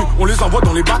les instrus, on les envoie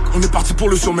dans les bacs. On est parti pour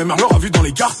le show, même leur avis dans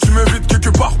les gares. Tu m'invites quelque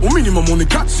part, au minimum on est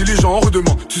 4. Si les gens en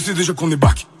redemandent, tu sais déjà qu'on est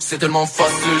back. C'est tellement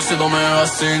facile, c'est dans mes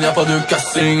racines, y'a pas de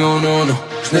casting, oh non non.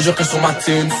 Je ne jure que sur ma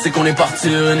team, c'est qu'on est parti,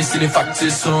 ici les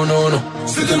factices, oh non non.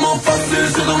 C'est tellement facile,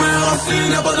 c'est dans mes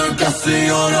racines, y'a pas de casting,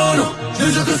 oh non non. Je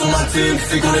ne jure que sur ma team,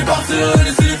 c'est qu'on est parti,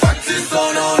 ici les factices, oh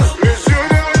non non.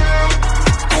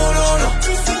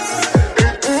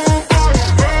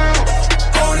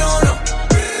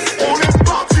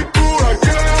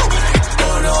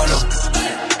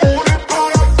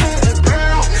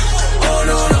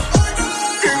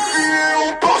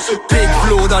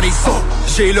 Dans les sons,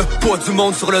 j'ai le poids du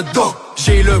monde sur le dos.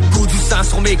 J'ai le goût du sang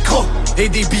sur mes crocs. Et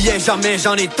des billets, jamais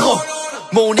j'en ai trop.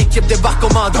 Mon équipe débarque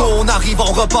commando. On arrive,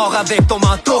 on repart avec ton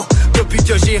manteau. Depuis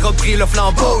que j'ai repris le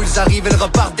flambeau, ils arrivent, ils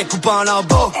repartent découpant en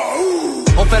lambeaux.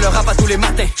 On fait le rap à tous les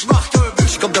matins.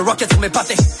 J'suis comme The Rocket sur mes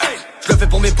patins. J'le fais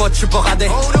pour mes potes, j'suis pas radin.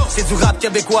 C'est du rap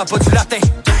québécois, pas du latin.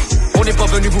 On n'est pas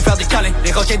venu vous faire des câlins.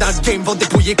 Les requins dans le game vont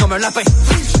dépouiller comme un lapin.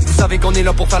 Vous savez qu'on est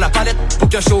là pour faire la palette. Pour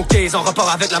qu'un showcase, on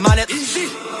repart avec la mallette.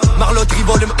 Marloterie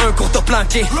volume 1, court te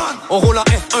planquer. On roule en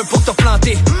F1 pour te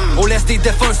planter. On laisse des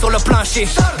défunts sur le plancher.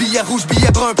 Billet rouge,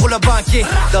 billet brun pour le banquier.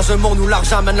 Dans un monde où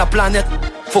l'argent mène la planète,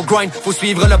 faut grind, faut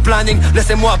suivre le planning.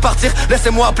 Laissez-moi partir,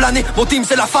 laissez-moi planer. Mon team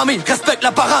c'est la famille, respecte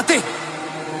la parenté.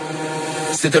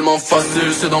 C'est tellement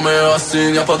facile, c'est dans mes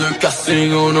racines, y'a pas de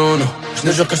casting, oh non non. Je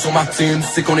ne jure que sur ma team,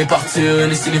 c'est qu'on est parti,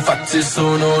 ici les factices,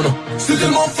 oh non non. C'est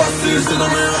tellement facile, c'est dans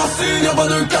mes racines, y'a pas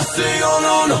de casting, oh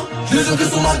non non. Je ne jure que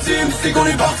sur ma team, c'est qu'on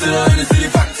est parti, ici les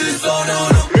factices, oh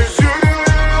non non.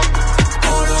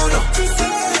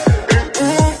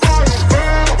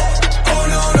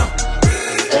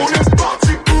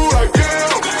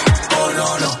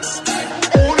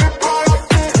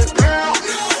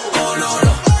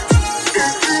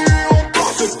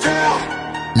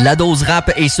 La Dose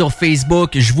Rap est sur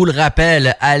Facebook. Je vous le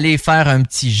rappelle, allez faire un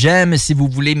petit j'aime si vous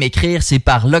voulez m'écrire. C'est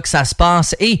par là que ça se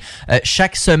passe. Et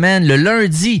chaque semaine, le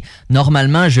lundi,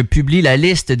 normalement, je publie la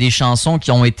liste des chansons qui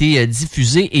ont été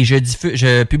diffusées et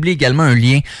je publie également un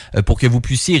lien pour que vous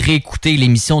puissiez réécouter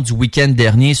l'émission du week-end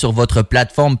dernier sur votre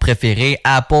plateforme préférée,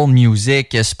 Apple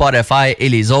Music, Spotify et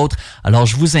les autres. Alors,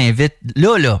 je vous invite,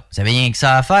 là, vous avez rien que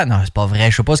ça à faire? Non, c'est pas vrai,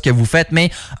 je sais pas ce que vous faites,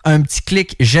 mais un petit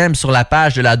clic j'aime sur la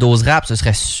page de La Dose Rap, ce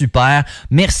serait super.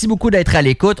 Merci beaucoup d'être à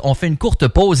l'écoute. On fait une courte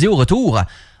pause et au retour,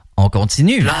 on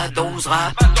continue. La Dose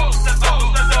Rap.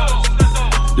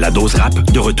 La Dose Rap,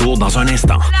 de retour dans un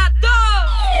instant.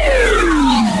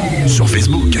 Sur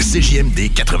Facebook, CJMD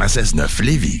CJMD 96.9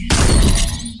 Lévis.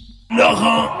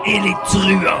 Laurent et les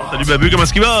truands. Salut Babu, comment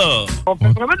est-ce qu'il va? On fait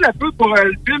vraiment de la pub pour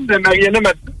le film de Mariana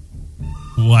Matou.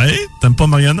 Ouais, t'aimes pas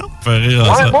Mariana? Moi, elle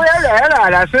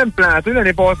a fait me planter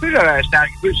l'année passée.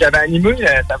 J'avais animé,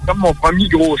 c'était comme mon premier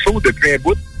gros show depuis un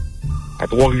bout. À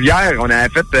Trois-Rivières, on avait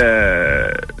fait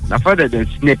une affaire de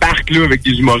ciné-parc là, avec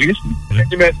des humoristes.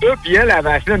 J'animais ça, puis elle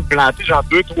avait essayé de me planter genre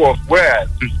 2-3 fois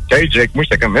sur le stage avec moi.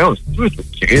 J'étais comme, merde, c'est tout,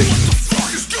 c'est Chris.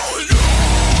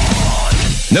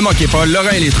 Ne manquez pas Laurent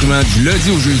et les truands du lundi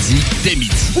au jeudi dès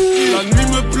midi. La nuit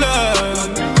me plaît.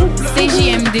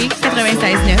 CJMD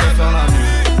 96.9.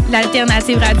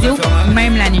 L'alternative radio,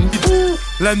 même la nuit.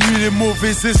 La nuit, les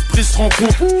mauvais esprits se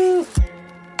rencontrent.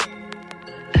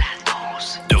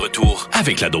 De retour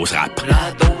avec la dose rap.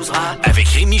 La dose rap. Avec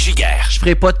Rémi Giguère. Je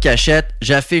ferai pas de cachette,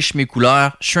 j'affiche mes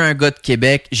couleurs, je suis un gars de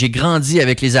Québec, j'ai grandi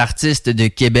avec les artistes de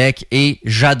Québec et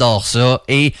j'adore ça.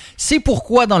 Et c'est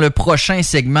pourquoi dans le prochain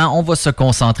segment, on va se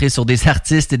concentrer sur des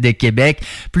artistes de Québec,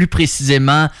 plus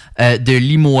précisément de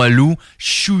Limoilou,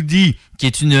 Choudi, qui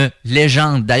est une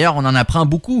légende. D'ailleurs, on en apprend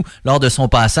beaucoup lors de son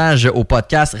passage au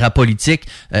podcast Rap Politique.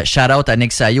 Shout-out à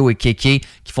Nexayo et Kéké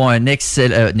qui font un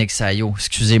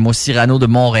Cyrano de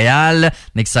Montréal.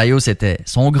 Nexayo, c'était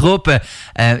son groupe.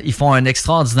 Ils font un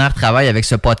extraordinaire travail avec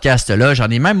ce podcast-là. J'en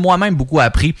ai même moi-même beaucoup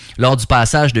appris lors du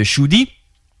passage de Choudi.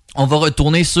 On va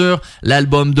retourner sur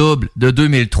l'album double de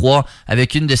 2003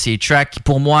 avec une de ses tracks qui,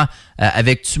 pour moi,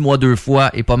 avec Tue-moi deux fois,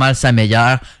 est pas mal sa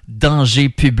meilleure. Danger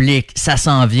public, ça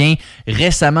s'en vient.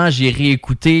 Récemment, j'ai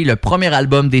réécouté le premier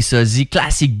album des Sosies,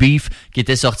 Classic Beef, qui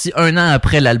était sorti un an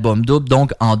après l'album double,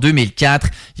 donc en 2004.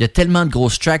 Il y a tellement de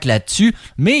grosses tracks là-dessus,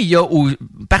 mais il y a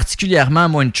particulièrement,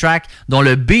 moi, une track dont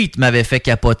le beat m'avait fait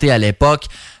capoter à l'époque.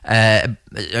 Un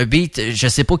beat, je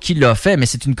sais pas qui l'a fait, mais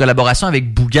c'est une collaboration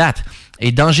avec Bougat.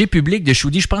 Et Danger public de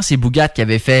Choudi, je pense que c'est Bougat qui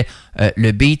avait fait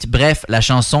le beat. Bref, la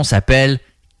chanson s'appelle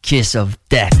Kiss of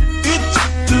Death.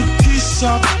 Kiss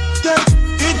of death.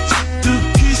 It's the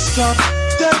kiss of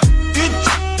death. It's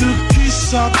the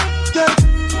kiss of death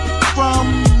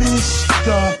from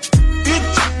Mr.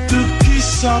 It's the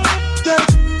kiss of death.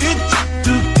 It's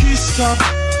the kiss of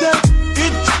death.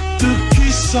 It's the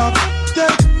kiss of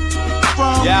death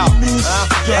from Mr.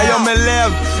 Hey, on me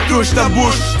lève, touche ta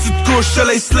bouche, tu te couches,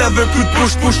 soleil se lève, un coup de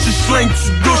push, tu schlingues, tu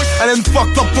te douches. Elle aime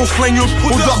fuck top ton sling,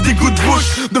 odeur des gouttes de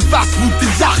bouche, de fast-food,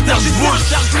 tes artères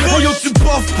bouche. Oh yo, tu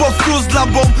puff, cause de la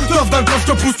bombe, t'offres dans le coffre,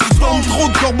 je te pousse, tu tombes, trop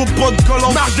de corbeaux, pas de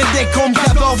colombe. Marche des décombres,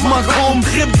 cadavre, mancombe,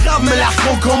 trip grave, mais l'air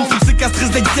concombre. Faut que c'est castrice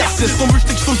d'exercice, on veut je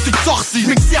t'extose, je t'exorcise.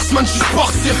 J'm'exerce, man, j'suis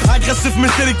sportif, agressif mais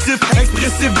sélectif,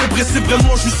 expressif, dépressif,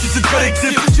 prenne-moi, justice et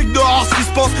collectif. Check dehors ce qui se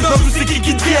passe, dans tout c'est qui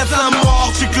te guette la mort.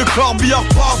 Check le corbillard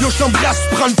passe, yo, j't'embrasse,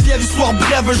 tu prends une fièvre, histoire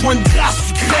brève, un joint de grâce,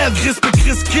 tu crèves, risque,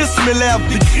 kiss mes lèvres,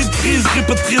 des cris de crise,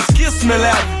 répétrice, kiss mes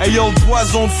lèvres. Hey yo, le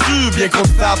poison dessus, bien qu'on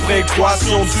fait après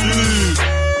équation dessus.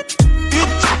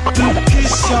 It's the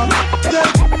kiss of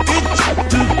death. It's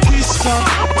the kiss of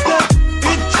death.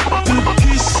 It's the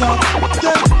kiss of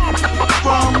death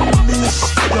from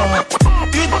Mr.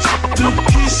 It's the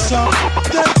kiss of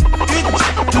death. It's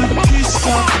the kiss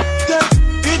of death.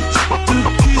 It's the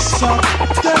kiss of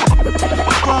death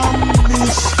from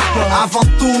Mr. Avant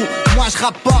tout, moi je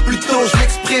rappe pas plutôt, je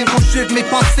m'exprime, conjugue mes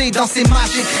pensées dans ces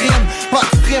matchs et crimes. Pas de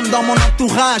prime dans mon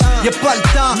entourage, y'a pas le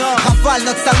temps. Rafale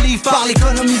notre salive par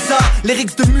l'économisant.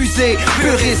 Lyrics de musée,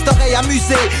 puriste, oreille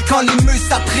amusée. Quand les muses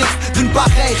s'attristent d'une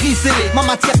pareille risée. Ma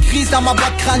matière grise dans ma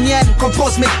boîte crânienne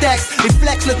compose mes textes et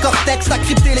flex le cortex, à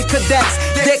crypter les codex.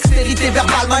 Dextérité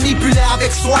verbale manipulée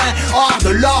avec soin. Hors de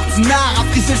l'ordinaire, à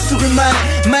friser le surhumain.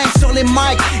 Main sur les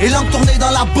mics et langue tournée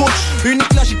dans la bouche.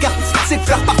 Unique logique artistique,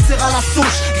 faire partir à la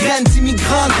souche. Graines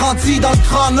d'immigrants grandis dans le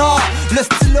grand nord. Le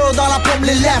stylo dans la paume,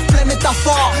 les lèvres, plein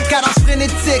métaphore. Cadence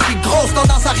frénétique et grosse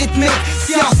tendance arythmique.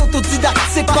 Science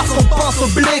autodidactique parce qu'on pense au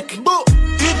blic.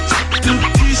 It's the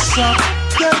kiss of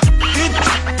death. It's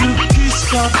the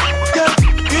kiss of death.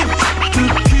 It's the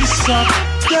kiss of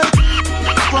death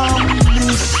from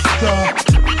Mr.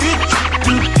 It's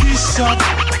the kiss of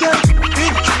death.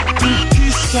 It's the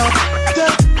kiss of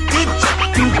death. It's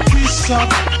the kiss of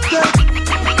death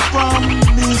from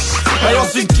Mr. Hey on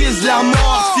se guise la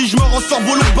mort, si je me ressors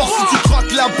volo bord, si tu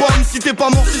croques la pomme, si t'es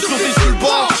pas mort c'est sûr t'es sur le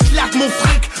bord. J'claque mon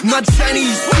fric, not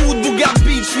Chinese food, Bugatti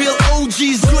Beach, real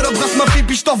OGs. Good, abrace ma fille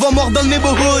puis j't'envoie mort dans le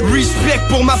neighborhood. Respect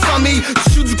pour ma famille,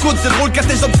 tu joues du coude, c'est drôle quand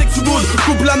tes obsèques tu boudes.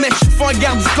 Coupe la mèche, j'te fais un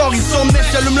garde du corps, ils sont mèches,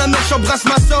 j'allume la mèche, j'embrasse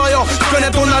ma soeur, yo. J'connais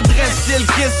ton adresse, c'est le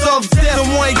kiss of death. Au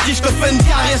moins qui j'te fais une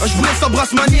caresse, j'blesse,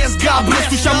 embrasse ma nièce, Gabriel.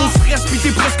 Touche à mon stress, puis t'es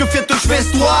presque fait, je fais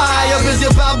toi. Y'a baiser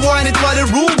Babouane et toi les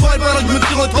rules bail pendant que je me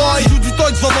tire un taille. Joue du temps,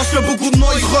 tu vas voir, je fais beaucoup de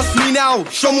noise. Ross me now,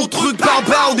 j'suis mon truc,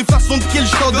 barbare. Des façons de kill,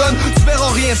 j't'en donne. Tu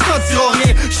verras rien, sentiras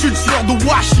rien. J'suis le tueur de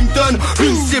Washington.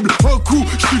 Une cible, un coup,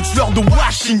 j'suis le tueur de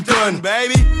Washington,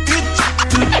 baby.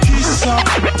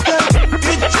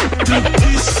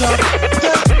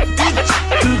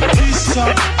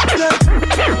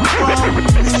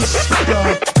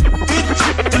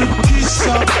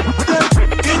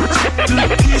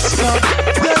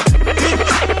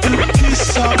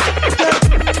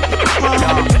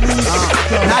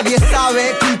 Nadie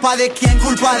sabe, culpa de quién,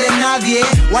 culpa de nadie.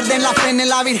 Guarden la fe en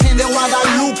la Virgen de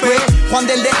Guadalupe. Juan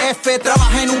del DF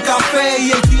trabaja en un café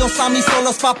y el tío Sam hizo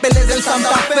los papeles del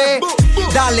Santa Fe.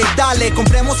 Dale, dale,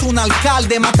 compremos un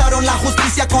alcalde. Mataron la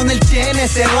justicia con el Che en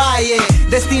ese valle.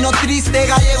 Destino triste,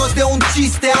 gallegos de un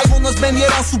chiste. Algunos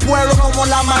vendieron su pueblo como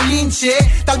la Malinche.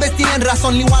 Tal vez tienen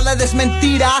razón, igual es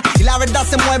mentira. Y la verdad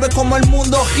se mueve como el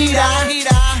mundo gira.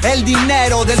 El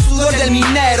dinero del sudor del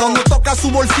minero no toca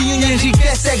su bolsillo y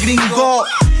enriquece gringo.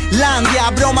 Landia,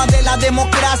 broma de la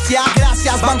democracia.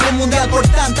 Gracias Banco Mundial por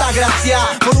tanta gracia.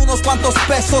 Por unos cuantos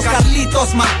pesos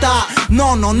Carlitos mata.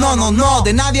 No, no, no, no, no,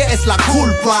 de nadie es la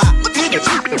culpa.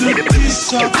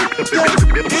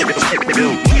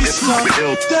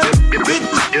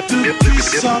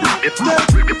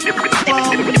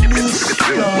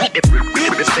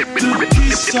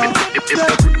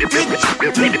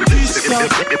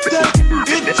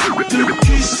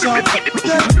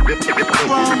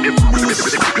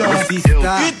 Así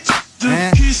está,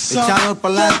 echando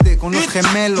pa'lante con los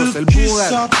gemelos, el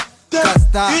Bugar, acá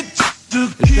está,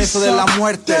 el beso de la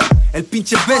muerte, el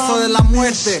pinche beso de la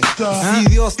muerte. Si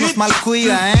Dios nos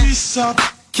malcuida,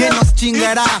 ¿quién nos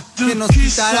chingará? ¿Quién nos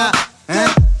quitará?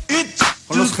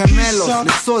 Con los gemelos,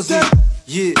 les sozi,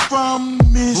 yeah,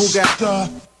 Bugar.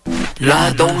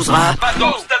 La dose rap.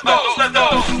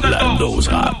 La dose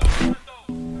rap.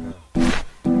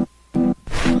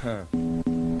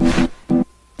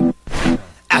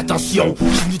 Attention, je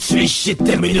suis venu tuer shit,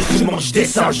 terminer tout le monde, je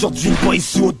descends aujourd'hui, pas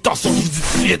ici aux tensions, je vous dis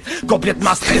tout de suite.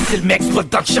 Complètement stressé, le mec, c'est pas le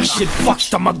temps de chercher le fuck,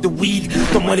 j't'en manque de weed.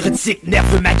 Ton moindre tic,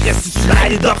 nerveux, m'agresse, si tu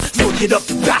light it up, smoke it up,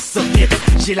 tu passes ça vite.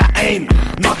 J'ai la haine,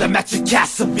 non de ma tu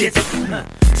casses ça vite.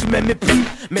 Tu m'aimais plus,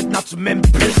 maintenant tu m'aimes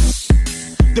plus.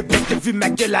 Depuis que t'as vu ma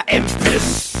gueule à M+.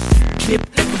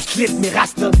 Clip, mes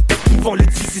rastas. Ils vont le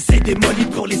dire si c'est des monies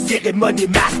pour les cérémonies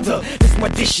master. Laisse-moi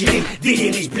déchirer,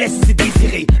 délirer, j'blesse c'est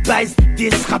désiré. Baise,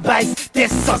 rabaisse,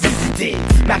 test sans hésiter.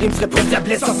 Ma rime serait pour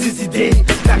diable sans ses idées.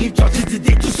 M'arrive quand j'ai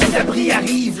d'idées, tout son abri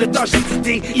arrive. Le danger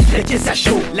d'idées, il traquait sa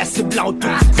chaud. La cible blanc autour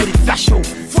du colis de facho.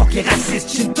 Fuck les racistes,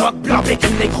 chin talk, blanc avec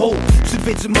une négro. Tu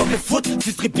fais du mauvais foot,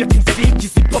 tu serais pire qu'une fille qui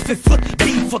s'est pas fait foot.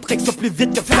 Puis il faudrait que ça plus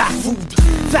vite que fast food.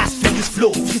 Fast furious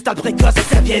flow, freestyle précoce,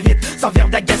 ça vient vite. Sans verre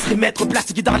d'agacerie, mettre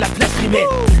plastique dans la place primette.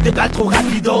 Des balles trop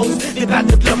rapidos, des balles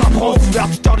de club en bronze. Ouvert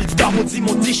du temps, du temps, maudit,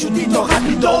 mon dit, shooté, ton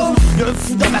rapidos. Y'a un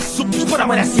fou dans ma soupe, touche pas dans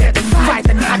mon assiette. Fight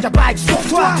and hack a bike sur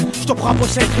toi, j'te prends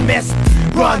prochain trimestre.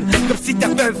 Run, comme si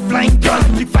t'avais un flingue gun.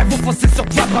 Puis faire vous foncer sur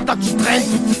toi pendant que tu traînes,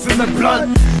 puis tu fumes un blunt.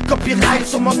 Copyright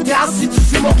sur mon gaz, si tu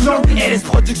fumes mon clone. LS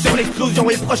Production, l'explosion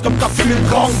est proche comme quand tu fumes une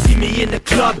bronze. See me in the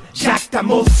club, Jack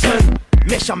Tamoson.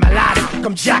 Méchant malade,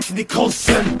 comme Jack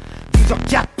Nicholson.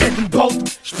 4 pète une boat,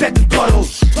 j'pète une bottle.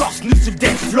 Torse nu sur le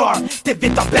dance floor, t'es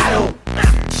vite en battle.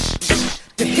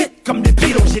 T'es hit comme des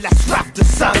Beatles, j'ai la soif de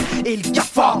sang et le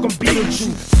cafard comme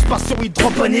Beetlejuice. Suspension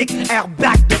hydroponique,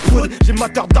 airbag de poudre. J'ai le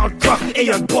moteur dans le coffre et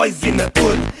un boys in the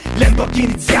hood.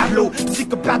 Lamborghini Diablo,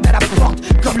 psychopathe à la porte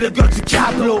comme le gars du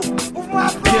Cablo.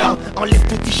 Girl, enlève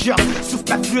ton t-shirt, souffle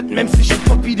ta flûte même si je suis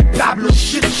copie du Pablo.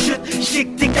 Shit,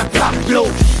 chic, t'es capable, blow.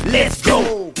 Let's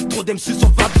go. Trop d'MC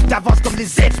sont vendus d'avance comme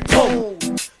les expos.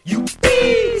 Youpi,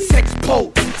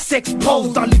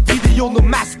 s'expose dans les vidéos, nos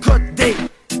mascottes des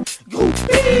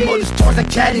groupies. Modus Stars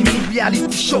Academy,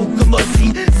 reality show comme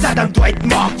Ozzy. Saddam doit être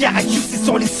mort, car accusés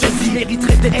sont les sosies.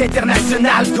 Mériterait d'être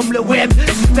international comme le web.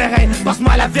 Souterrain,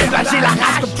 passe-moi la verbale, j'ai la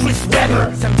race comme Chris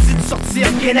Webber. Ça me dit de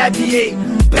sortir bien habillé.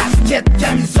 Basket,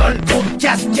 camisole, gold,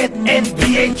 casquette,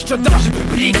 NBA. J'suis un danger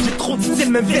public, j'ai trop de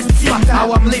style, même vesti.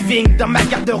 How I'm living, dans ma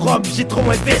garde-robe, j'ai trop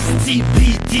investi.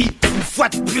 BT, une fois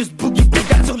de plus, boogie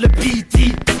boogie sur le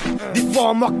BT. Des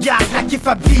fois on me regarde, la kiff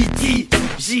à BT.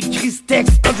 J'écris ce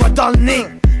texte, un doigt dans le nez,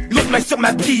 l'autre main sur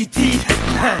ma BT.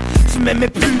 Tu m'aimais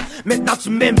plus, maintenant tu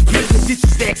m'aimes plus. Si tu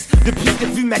vexes, depuis que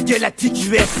t'as vu ma gueule à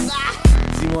TQS.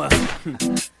 Dis-moi.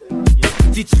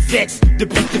 Si tu vexes,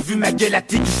 depuis que t'as vu ma gueule à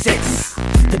TQ sexe.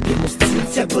 T'as bien mon style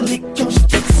diabolique quand je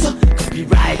quitte ça.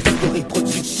 Copyright, pour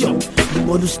reproduction. Les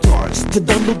monostars, t'as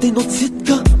downloadé nos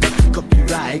titres.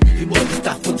 Copyright, les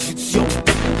monostars production.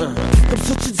 Comme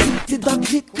ça tu dis que t'es dans le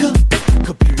clic.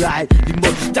 Copyright, les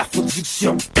monostars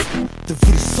production. T'as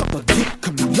voulu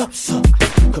love ça.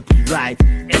 Copyright,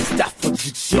 Insta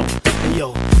production.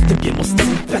 Yo, t'aimes bien mon style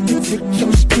pathétique, yo,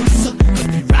 j'écoute ça.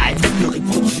 Copyright, le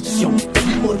reproduction.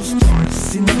 Dis-moi le star,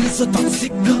 c'est les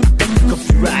authentiques.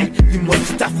 Copyright, dis-moi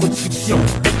le star production.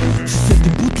 Tu fais des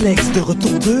bootlegs de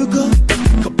retour de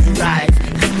gars. Copyright,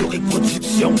 le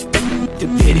reproduction.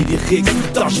 T'aimes bien les lyrics,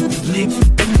 le danger public.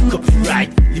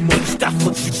 Copyright, dis-moi le star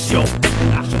production.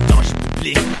 L'argent danger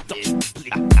public, danger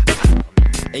public.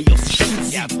 Hey yo, c'est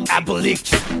shit,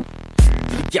 diabolique.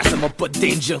 Les gars, ça m'a pas de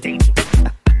danger.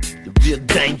 Le real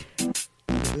dingue.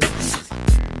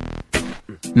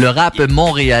 Le rap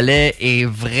montréalais est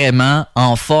vraiment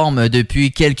en forme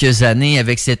depuis quelques années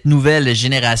avec cette nouvelle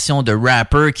génération de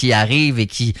rappers qui arrivent et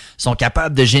qui sont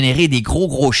capables de générer des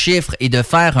gros chiffres et de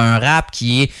faire un rap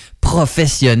qui est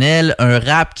professionnel, un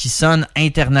rap qui sonne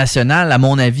international à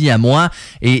mon avis, à moi.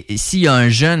 Et s'il y a un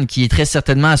jeune qui est très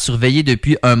certainement à surveiller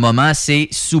depuis un moment, c'est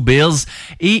Sue Bills.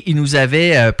 Et il nous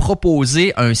avait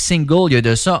proposé un single il y a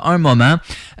de ça un moment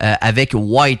avec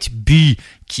White Bee,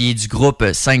 qui est du groupe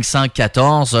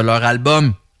 514. Leur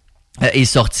album est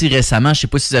sorti récemment. Je sais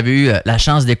pas si vous avez eu la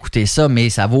chance d'écouter ça, mais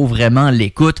ça vaut vraiment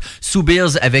l'écoute. Sue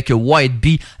Bills avec White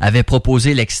Bee avait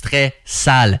proposé l'extrait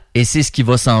Sale. Et c'est ce qui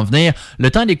va s'en venir. Le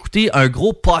temps d'écouter un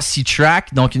gros posse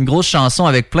track, donc une grosse chanson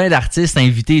avec plein d'artistes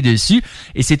invités dessus.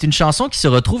 Et c'est une chanson qui se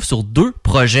retrouve sur 2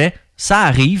 projets. Ça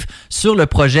arrive sur le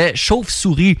projet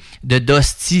Chauve-souris de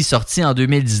Dusty, sorti en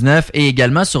 2019, et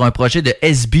également sur un projet de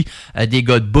SB des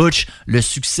gars de Butch, Le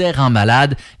succès rend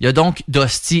malade. Il y a donc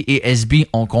Dusty et SB,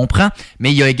 on comprend,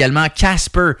 mais il y a également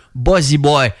Casper, Buzzy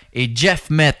Boy et Jeff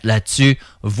Met là-dessus.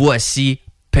 Voici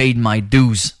Paid My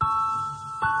Dues.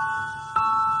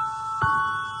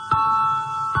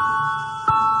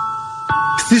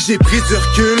 Si j'ai pris du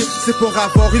recul, c'est pour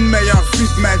avoir une meilleure vue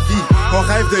de ma vie. On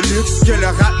rêve de luxe, que le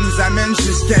rap nous amène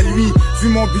jusqu'à lui. Vu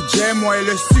mon budget, moi et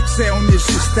le succès, on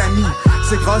est juste amis.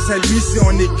 C'est grâce à lui si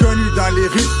on est connu dans les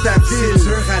rues de ta ville. C'est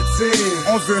dur à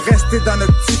dire, on veut rester dans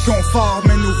notre petit confort,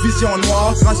 mais nos visions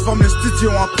noires transforment le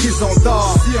studio en prison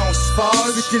d'or. Si on se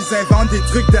fâche, c'est qu'ils inventent des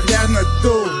trucs derrière notre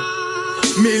dos,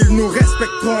 mais ils nous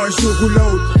respecteront un jour ou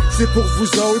l'autre. C'est pour vous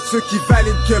autres, ceux qui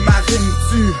valident que ma rime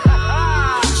tue.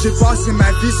 J'ai passé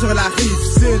ma vie sur la rive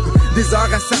sud, des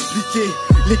heures à s'appliquer.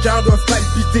 Les cœurs doivent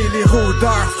palpiter, les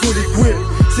rôdeurs full equip.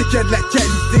 C'est que de la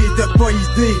qualité, t'as pas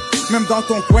idée. Même dans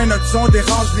ton coin, notre son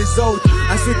dérange les autres.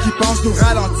 À ceux qui pensent nous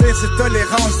ralentir, c'est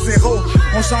tolérance zéro.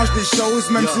 On change des choses,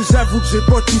 même si j'avoue que j'ai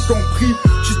pas tout compris.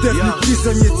 J'suis devenu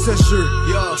prisonnier de ce jeu.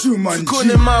 Tu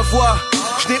connais ma voix,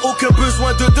 je n'ai aucun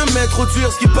besoin de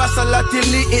m'introduire. Ce qui passe à la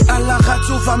télé et à la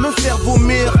radio va me faire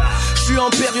vomir. Je suis en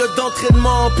période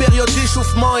d'entraînement, en période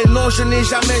d'échauffement. Et non, je n'ai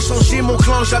jamais changé mon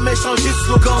clan, jamais changé de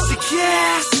slogan. C'est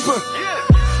Kiesp,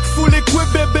 full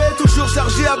équip bébé, toujours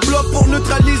chargé à bloc pour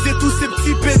neutraliser tous ces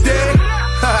petits PD.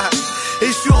 Et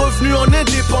je suis revenu en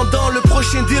indépendant. Le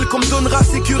prochain deal qu'on me donnera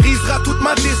sécurisera toute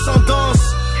ma descendance.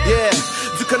 Yeah,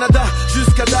 du Canada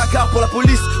jusqu'à Dakar. Pour la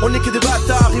police, on n'est que des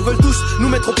bâtards. Ils veulent tous nous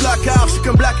mettre au placard. Je suis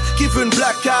qu'un black qui veut une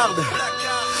black card.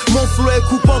 Mon flow est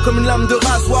coupant comme une lame de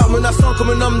rasoir, menaçant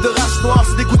comme un homme de race noire.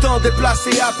 C'est dégoûtant,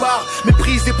 déplacé à part,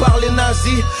 méprisé par les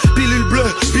nazis. Pilule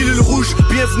bleue, pilule rouge,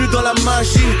 bienvenue dans la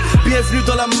magie, bienvenue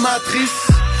dans la matrice.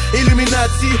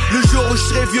 Illuminati, le jour où je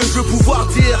serai vieux, je veux pouvoir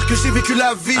dire que j'ai vécu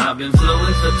la vie. I've been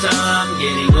flowing for time,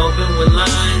 getting open with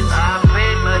lines.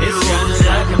 It's kinda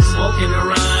like I'm smoking a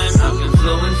rhyme. I've been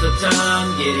flowing for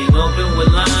time, getting open with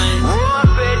lines.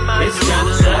 It's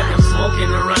kinda like I'm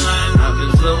smoking a rhyme. I've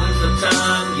been flowing for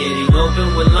time, getting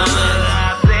open with lines.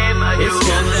 It's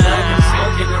kinda like I'm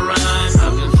smoking a rhyme.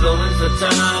 I've been flowing for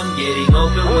time, getting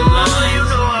open with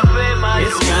lines.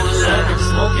 It's kinda like I'm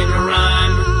smoking a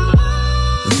rhyme.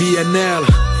 VNL,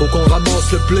 faut qu'on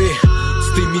ramasse le blé.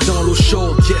 Tu t'es mis dans l'eau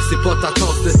chaude, yes, c'est pas ta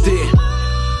tasse de thé.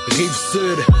 Rive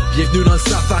sud, bienvenue dans le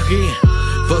safari.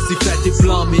 Vas-y fais tes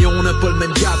plans, mais on n'a pas le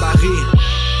même gabarit.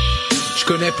 Je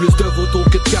connais plus de vautours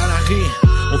que de canaris.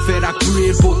 On fait la pluie,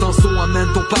 le beau temps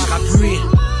amène ton parapluie.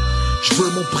 Je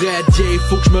veux mon prêt, il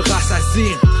faut que je me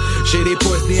rassasie. J'ai des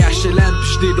potes nés HLM, pis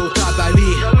j'ai des d'autres à Bali.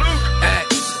 Hey,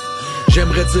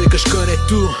 j'aimerais dire que je connais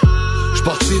tout.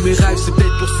 J'partis mes rêves, c'est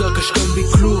peut-être pour ça que je cogne des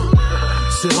clous.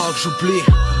 C'est rare que j'oublie,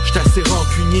 j'suis assez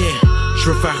rancunier. Je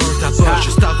veux faire un tabac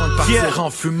juste avant de partir en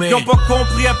fumée. Ils ont pas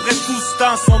compris après tout ce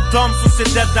temps, son dôme sous ses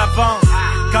dettes d'avance.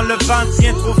 Quand le vent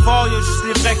tient trop fort, y'a juste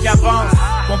les vrais qui avancent.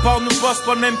 Compare-nous pas, c'est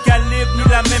pas le même calibre ni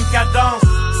la même cadence.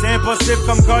 C'est impossible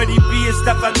comme Cardi B et c'est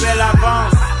pas de belle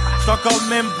avance. J'suis encore le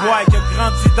même boy qui a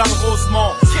grandi dans le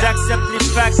Rosemont. J'accepte les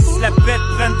facts, si la bête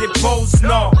prennent des pauses,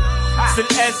 non. C'est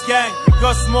le S-Gang, les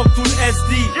gars smoke tout le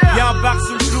SD. Ils embarquent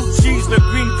sur le blue cheese, le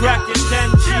green crack et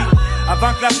 10G.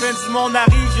 Avant que la fin du monde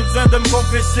arrive, j'ai besoin de me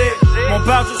confesser. Mon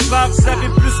père, j'espère que vous avez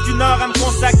plus qu'une heure à me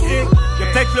consacrer. Y'a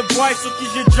peut-être le boy sur qui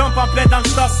j'ai jump en plein dans le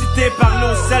Star City. Parler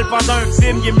au sel pendant un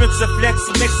film, il est mieux de se flex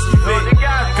ou m'exciter.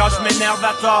 Quand je m'énerve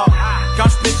à tort, quand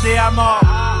je pétais à mort,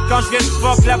 quand je viens de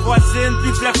fuck la voisine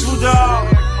puis que je la fous dehors,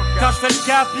 quand je fais le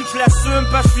cap puis que je l'assume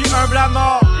parce que je suis humble à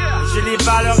mort. J'ai les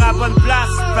valeurs à bonne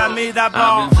place, famille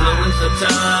d'abord. I've been flowing for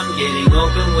time, getting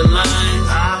open with lines.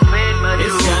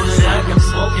 It's kinda like I'm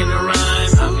smoking a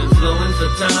rhyme. I've been flowing for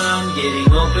time,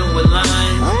 getting open with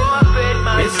lines.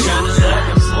 It's kinda like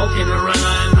I'm smoking a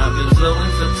rhyme. I've been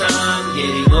flowing for time,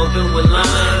 getting open with lines.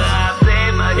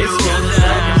 It's kinda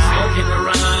like I'm smoking a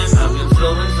rhyme. I've been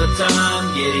flowing for time,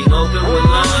 getting open with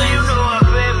lines.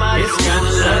 It's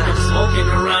kinda like I'm smoking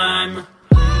a rhyme.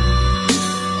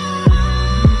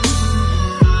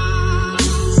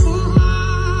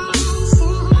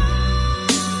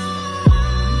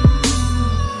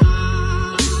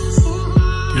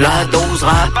 La dose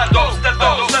rap.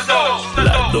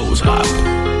 La dose rap.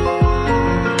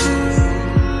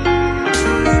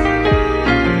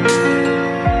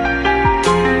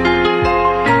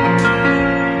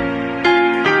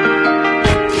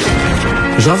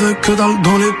 J'avais que dalle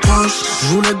dans les poches, je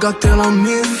voulais gâter la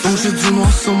mif. Donc j'ai du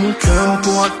noir sur mon cœur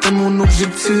pour atteindre mon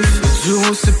objectif.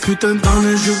 Durant ces putains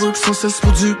d'années, je veux que sans cesse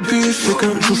pour du bif. Et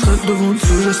qu'un jour je serai devant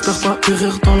Dieu, j'espère pas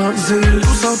périr dans l'asile.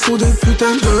 Tout ça pour des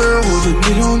putains d'euros, des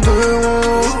millions d'euros.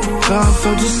 Prêt à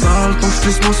faire du sale tant que je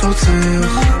puisse m'en sortir.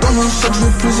 Dans mon sac je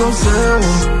veux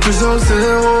plusieurs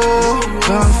zéros.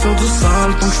 Prêt à faire du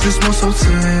sale tant que je puisse m'en sortir.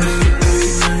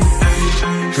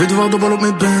 Je vais devoir double up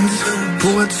mes bands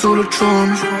pour être sur le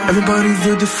trône. Everybody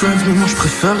veut des friends, mais moi je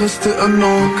préfère rester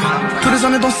alone. Tous les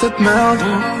années dans cette merde,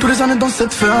 tous les années dans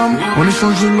cette ferme. En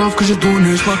échange de love que j'ai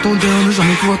donné, je m'attendais à ne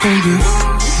jamais pouvoir tomber.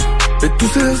 Et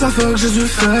toutes ces affaires que j'ai dû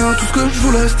faire, tout ce que je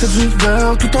voulais c'était du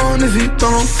verre, tout en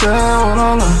évitant l'enfer, oh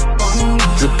là là.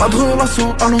 J'ai pas de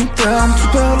relation à long terme, tu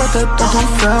perds la tête en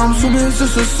t'enferme, sous mes yeux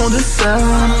ce sont des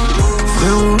cernes.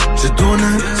 Frérot, j'ai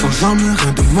donné, sans jamais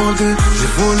rien demander. J'ai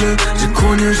volé, j'ai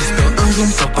cogné, j'espère un jour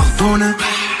me faire pardonner.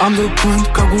 Âme de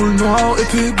pointe, cagoule noire et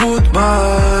puis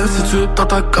goodbye. Si tu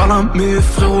t'attaques à la mif,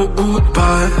 frérot,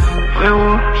 goodbye.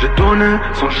 Frérot, j'ai donné,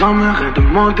 sans jamais rien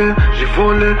demander. J'ai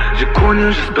volé, j'ai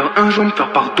cogné, j'espère un jour me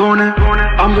faire pardonner.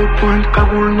 Âme de pointe,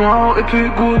 cagoule noire et puis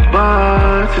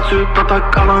goodbye. Si tu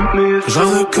t'attaques à la mif,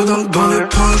 j'avais que dalle dans les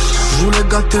poches, je voulais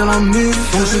gâter la mif.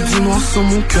 Donc j'ai du noir sur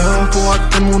mon cœur pour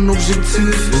atteindre mon objectif.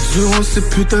 Et durant ces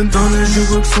putains d'années, je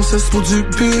veux que sans cesse pour du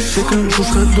bif. Et qu'un jour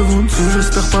je serai devant Dieu,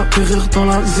 j'espère pas périr dans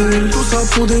l'asile. Tout ça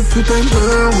pour des putains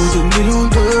d'euros, des millions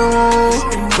d'euros.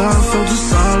 Là à faire du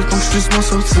sale tant que je puisse m'en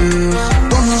sortir.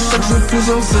 Dans mon sac je veux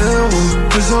plusieurs zéros.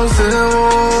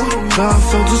 Là à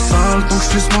faire du sale tant que je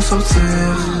puisse m'en sortir.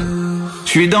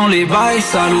 J'suis dans les bails,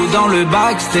 salou dans le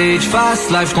backstage.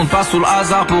 Fast life, j'compte pas sous le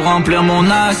hasard pour remplir mon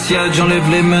assiette. J'enlève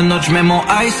les menottes, j'mets mon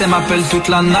ice. Elle m'appelle toute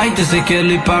la night et c'est qu'elle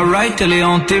est pas right. Elle est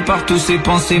hantée par tous ses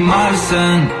pensées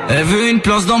malsaines. Elle veut une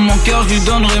place dans mon cœur, j'lui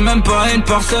donnerai même pas une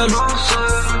parcelle.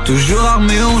 Toujours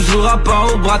armé, on jouera pas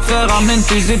au bras de fer. Amène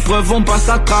tes épreuves, on passe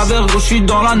à travers. Gros, j'suis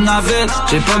dans la navette.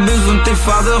 J'ai pas besoin de tes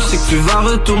faveurs, c'est que tu vas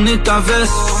retourner ta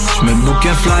veste. J'mets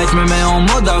booking flight, j'me mets en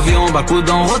mode avion. Backwood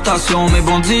en rotation, mes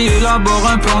bandits élaborent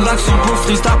un plan d'action pour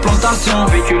freeze ta plantation.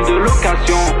 Véhicule de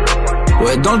location.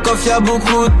 Ouais, dans le coffre y'a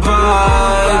beaucoup de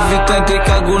bails. Vite tes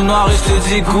cagoules noires et j'te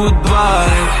dis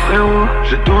goodbye. Frérot,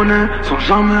 j'ai donné, sans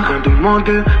jamais rien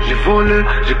demander. J'ai volé,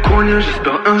 j'ai cogné,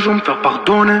 j'espère un jour me faire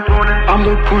pardonner. Arme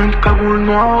de pointe, cagoule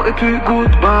noire et puis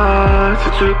goodbye. Si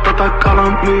tu t'attaques à la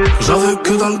mif, j'avais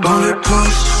que dalle dans les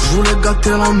poches, je voulais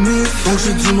gâter la mif. Donc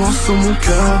j'ai du noir sur mon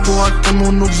cœur pour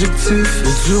atteindre mon objectif.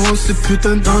 Et durant ces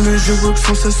putains d'années, je veux que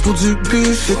sans cesse pour du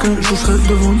bif. Et qu'un jour je serai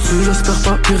devant Dieu, j'espère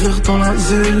pas périr dans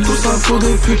l'asile. Tout ça pour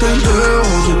des putains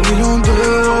d'euros, des millions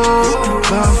d'euros.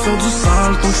 Prêt à faire du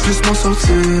sale tant que je puisse m'en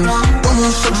sortir. Dans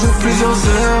mon sac je veux plusieurs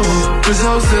zéros.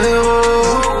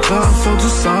 Prêt à faire du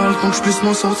sale tant que je puisse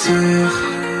m'en sortir.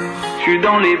 J'suis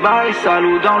dans les bails,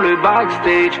 salou dans le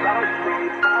backstage.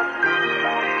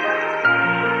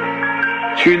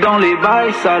 J'suis dans les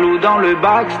bails, salou dans le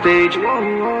backstage.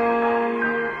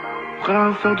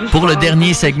 Pour le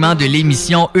dernier segment de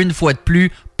l'émission, une fois de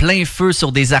plus, plein feu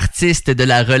sur des artistes de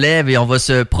la relève et on va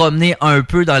se promener un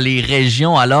peu dans les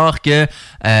régions alors que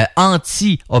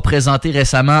Anti a présenté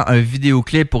récemment un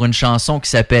vidéoclip pour une chanson qui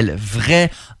s'appelle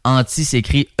Vrai. Anti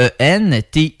s'écrit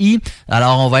E-N-T-I.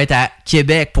 Alors on va être à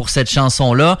Québec pour cette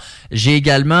chanson-là. J'ai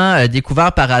également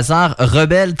découvert par hasard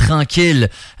Rebelle Tranquille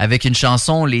avec une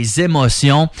chanson Les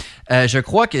Émotions. Je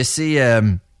crois que c'est...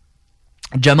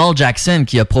 Jamal Jackson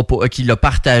qui l'a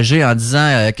partagé en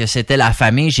disant que c'était la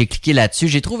famille. J'ai cliqué là-dessus.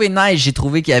 J'ai trouvé nice. J'ai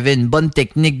trouvé qu'il y avait une bonne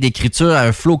technique d'écriture,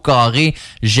 un flow carré.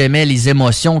 J'aimais les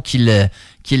émotions qu'il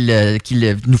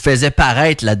nous faisait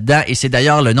paraître là-dedans. Et c'est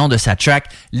d'ailleurs le nom de sa track,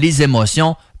 Les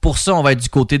Émotions. Pour ça, on va être du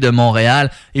côté de Montréal.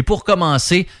 Et pour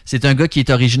commencer, c'est un gars qui est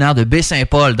originaire de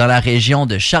Baie-Saint-Paul, dans la région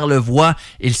de Charlevoix.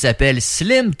 Il s'appelle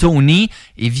Slim Tony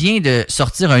et vient de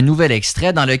sortir un nouvel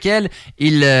extrait dans lequel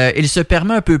il se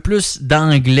permet un peu plus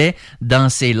d'anglais dans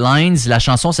ses lines. La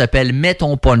chanson s'appelle « Mets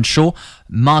ton poncho ».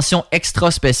 Mention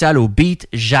extra spéciale au beat.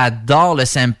 J'adore le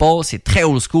sample. C'est très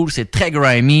old school, c'est très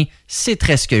grimy. C'est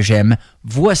très ce que j'aime.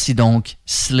 Voici donc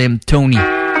Slim Tony.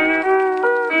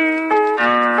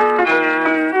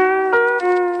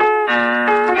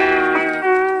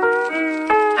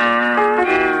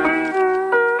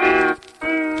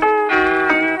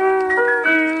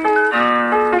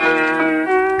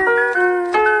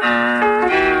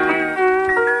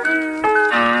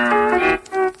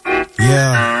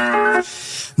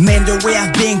 Man, the way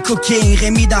I've been cooking,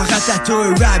 Rémi dans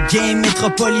Ratatouille, rap game,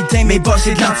 métropolitain, mes boss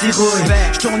c'est de l'anti-rouille.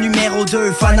 J'suis ton numéro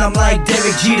 2, fan I'm like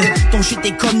Derek Jeter. Ton shit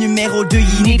est comme numéro 2,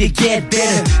 you need to get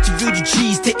better. Tu veux du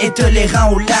cheese, t'es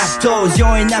intolérant au lactose.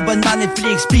 Y'ont un abonnement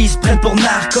Netflix, pis ils se prennent pour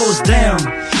narcos, damn.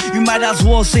 You might as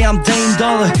well say I'm Dame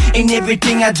Dollar. In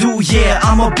everything I do, yeah,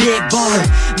 I'm a big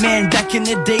baller. Man, back in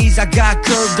the days, I got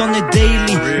curved on the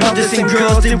daily. All the same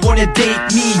girls, they wanna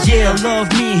date me, yeah.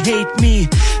 Love me, hate me.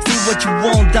 See what you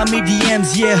want dans mes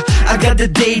DMs, yeah. I got the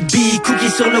date B,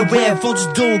 cookies sur le web, font du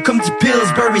dos comme du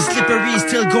Pillsbury. Slippery,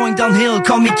 still going downhill,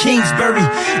 call me Kingsbury.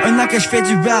 Un an que j'fais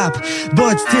du rap,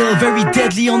 but still very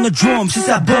deadly on the drum. Si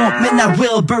ça bombe, man, I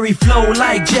will bury flow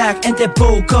like Jack and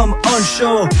Tempo comme on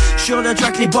show. Sur le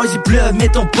track, les boys ils pleuvent, mets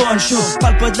ton poncho.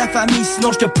 Parle pas de la famille,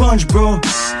 sinon j'te punch, bro.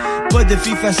 Pas de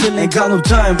filles faciles, ain't got no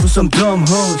time for some dumb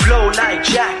hoes. Flow like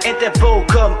Jack and Tempo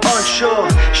comme on show.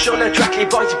 Sur le track, les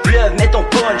boys ils pleuvent, mets ton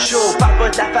poncho. Parle pas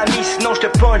de la famille, sinon j'te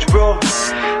punch, bro.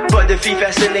 Pas de filles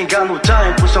faciles, ain't got no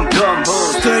time for some dumb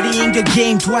hoes. Studying the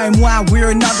game, toi et moi,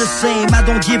 we're not the same. I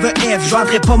don't give a F,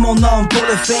 j'vendrai pas mon nom pour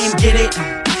le fame, get it?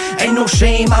 Ain't no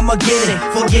shame, I'ma get it.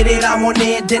 Forget it, I want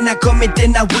it, then I commit,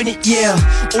 then I win it, yeah.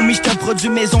 Homie, j'suis un produit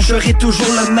maison, j'serai toujours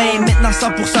le même. Maintenant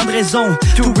 100% de raison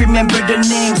to remember the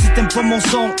name. Si t'aimes pas mon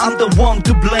son, I'm the one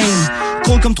to blame.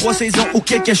 Cold comme 3 saisons ou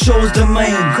quelque chose de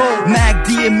même. Mac,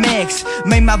 DMX,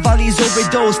 même avant les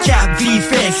overdoses. Cap,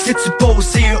 VFX, si tu poses,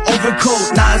 c'est un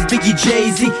overcoat. Nas, Biggie,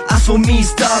 Jay-Z, As for me,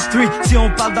 Stop 3. Si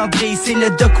on parle d'André, c'est le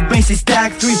doc ou ben c'est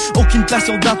Stack 3. Aucune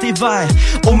passion dans tes verres,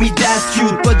 homie, that's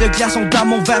cute. Pas de glaçons dans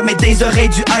mon verre, mais des oreilles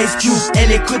du Ice Cube.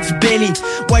 Elle écoute du Belly,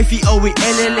 Wifey, oh oui,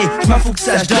 LLA. J'm'en fous que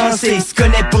sache danser, si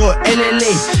connais pas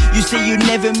LLA. You say you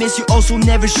never miss, you also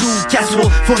never shoot.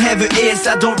 Casual, forever is,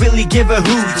 I don't really give a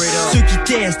hoot. Ceux qui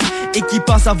testent et qui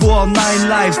pensent avoir 9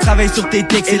 lives, travaillent sur tes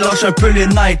textes et lâchent un peu le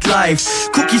nightlife.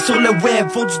 Cookies sur le web,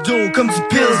 font du dos comme du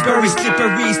Pillsbury.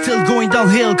 Slippery, still going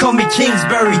downhill, call me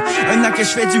Kingsbury. Un an que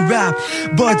j'fais du rap,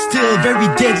 but still very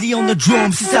deadly on the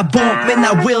drum. Si ça bombe, man,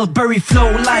 I will bury flow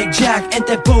like Jack and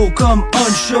Tempo comme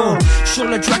on show. Sur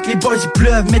le track, les boys ils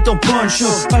pleuvent, mets ton poncho.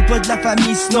 Parle pas de la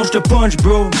famille, sinon j'te punch,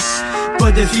 bro.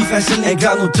 Pas de filles faciles, ain't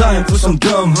got no time for some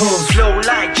dumb hoes. Flow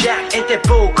like Jack and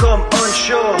Tempo comme on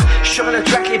show. Sur le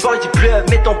track, les boys ils pleuvent,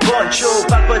 mets ton poncho.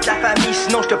 Parle pas de la famille,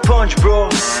 sinon j'te punch, bro.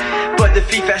 Pas de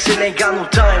filles faciles, ain't got no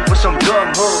time for some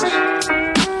dumb hoes.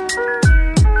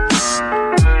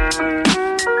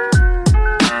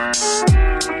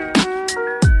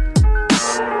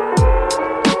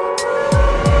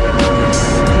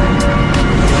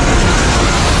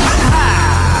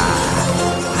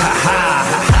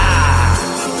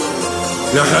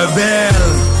 Le rebelle,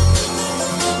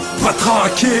 pas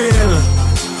tranquille.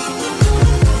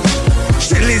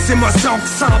 J'ai les émotions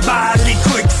qui s'emballent, les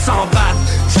couilles qui s'embattent.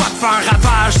 J'vais te faire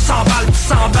ravage, 100 balles qui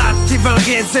s'embattent. Qui veulent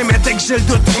rien dire, mais dès que j'ai le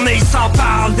dos tourné, ils s'en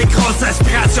parlent. Des grosses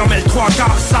aspirations, mais le 3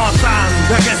 quarts s'entendent.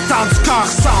 Le restant du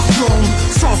corps s'en retourne.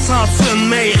 Son centune,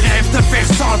 mais ils rêvent de faire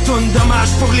sans toune. Dommage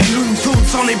pour les Looney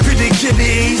Tunes, on n'est plus des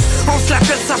kiddies. On se la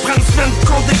pète, ça prend une semaine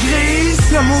qu'on dégrise.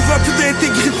 Le move a plus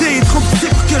d'intégrité, trop petit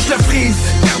pour que je le frise.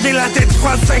 Gardez la tête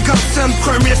froide, 50 cents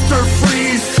pour un Mr.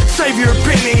 Freeze. Save your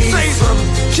pennies.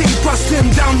 King pas slim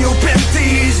down your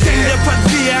panties. Gang de pas de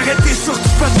vie, arrêtez surtout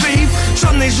pas de vivre.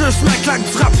 J'en ai juste ma claque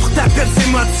du rap pour ta pète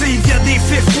émotive. Y'a des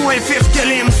fifs moins fifs que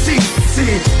les MC.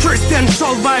 Christian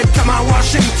Soul vibe comme à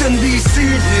Washington DC.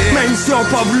 Même si on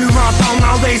pas voulu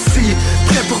m'entendre en DC.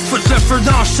 Prêt pour foutre le feu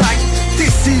dans chaque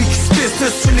DC qui se piste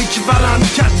sur l'équivalent de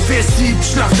 4 vessies.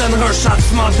 Pis j'leur donnerai un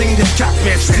châtiment digne de 4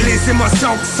 messes. C'est les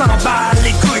émotions qui s'emballent,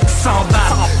 les couilles qui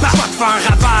s'embattent. Parfois de faire un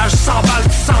ravage, 100 balles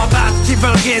qui s'embattent. Qui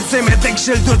veulent rien dire mais dès que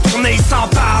j'ai le dos tourné ils s'en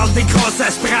parlent. Des grosses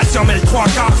aspirations mais le 3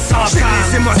 quarts s'en parle. C'est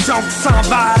les émotions qui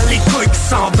s'emballent, les couilles qui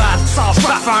s'embattent.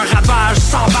 Parfois de faire un ravage,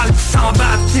 100 balles qui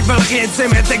s'embattent. Qui veulent rien dire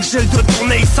mais dès que j'ai le dos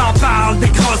tourné ils s'en parlent.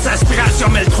 Des grosses aspirations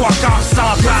mais le 3 quarts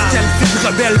s'en parle. Quelle fille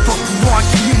rebelle pour pouvoir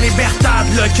crier libertad.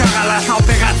 Le cœur à la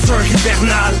température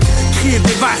hivernale. Crier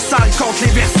des vers sales contre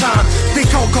les versants. Des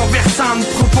cons conversants de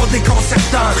propos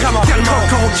déconcertants. Vraiment tellement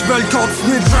cons qui veulent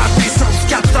continuer de rapper sur du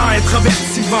captant.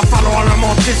 Introverti, va falloir leur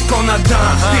montrer ce qu'on a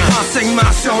dedans. Des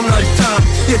renseignements si on a le temps.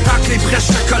 Il est temps que les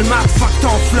brèches se colmatent. Fuck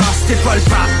ton floss, t'es pas le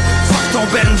pape. Fuck ton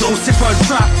bendo, c'est pas le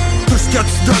trap. Tout ce que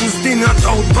tu donnes c'est des notes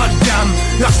hautes bas de gamme.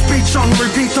 Leur speech on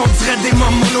repeat, on dirait des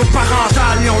mômes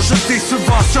monoparentales. Ils ont juste des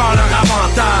subventions à leur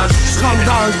avantage. J'rentre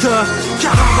dans le tas,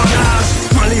 carambolage.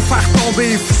 M'en les faire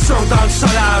tomber, fissures dans le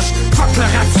solage. Fuck le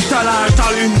ratitolage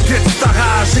dans l'unité de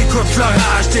storage. Écoute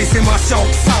l'orage, des émotions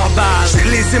qui s'emballent. J'ai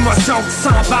les émotions qui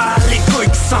s'emballent, les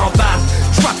couilles qui s'embattent.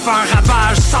 J'vois te faire un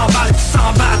ravage, 100 balles qui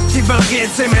s'embattent. Qui veulent rien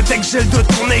dire mais dès que j'ai le dos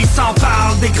tourné ils s'en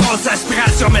parlent. Des grosses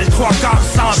aspirations mais le 3 quarts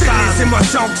s'en parle. J'ai les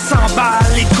émotions qui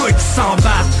s'emballent, les couilles qui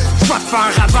s'embattent. J'vois te faire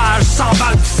un ravage, 100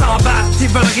 balles qui s'embattent. Qui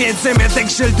veulent rien dire mais dès que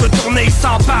j'ai le dos tourné ils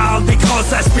s'en parlent. Des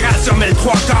grosses aspirations mais le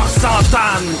 3 quarts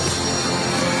s'entendent.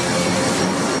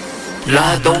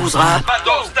 La dose rap.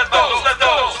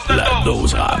 La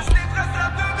dose rap.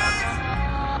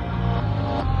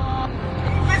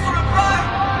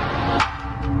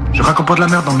 Je raconte pas de la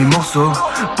merde dans mes morceaux.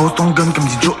 Pose ton gun comme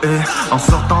dit Joey. En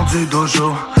sortant du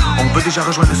dojo, on veut déjà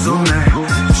rejoindre le sommet.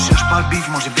 Je cherche pas le beef,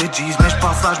 manger veggies. Mais je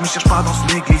passe ça, je me cherche pas dans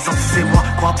une église. Si c'est moi,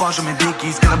 crois pas, je me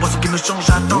déguise. Que la boisson qui me change,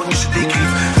 attends que je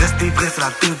décrive. Restez prêts, c'est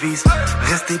la devise.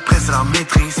 Restez prêts, c'est la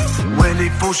maîtrise. Ouais,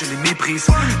 les faux, je les méprise.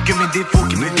 Que mes défauts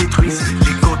qui me détruisent.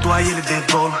 J'ai côtoyé le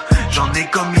défaut. J'en ai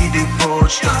commis des fautes.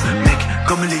 J'suis un mec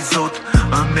comme les autres.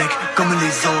 Un mec comme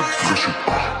les autres.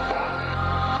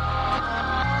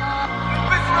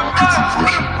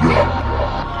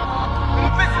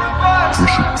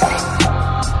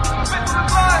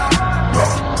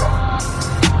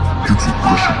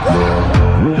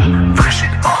 Fresh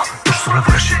it, touche sur le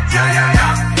vrai shit, yeah yeah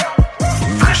yeah.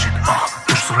 Fresh it,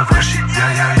 touche sur le vrai shit,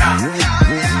 yeah yeah yeah.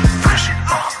 Fresh it,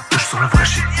 touche sur le vrai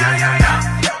shit, yeah yeah yeah.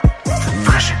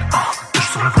 Fresh it, touche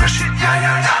sur le vrai shit, yeah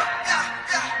yeah yeah.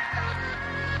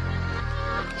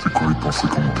 C'est quoi ils pensaient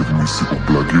qu'on était venu ici pour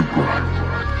blaguer quoi?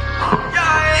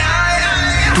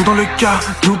 Tout dans le cas,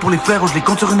 tout pour les frères, je les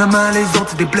compte sur une main, les autres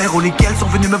c'est des blaireaux, lesquels sont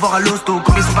venus me voir à l'hosto.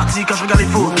 Combien sont partis quand je regarde les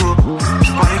photos? Je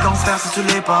suis pas les gangsters si tu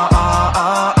l'es pas,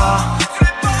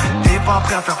 T'es pas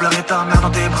prêt à faire pleurer ta mère dans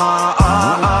tes bras,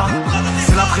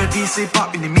 C'est la vraie vie, c'est pas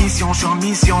une émission, je suis en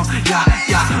mission,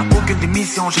 aucune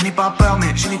démission, je n'ai pas peur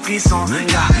mais j'ai les frissons,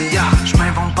 je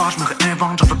m'invente pas, je me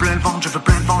réinvente, j'en veux plein le ventre, je veux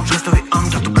plein de ventes, je resterai homme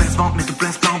car tout plein se vente, mais tout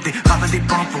plein se plante, des ravins des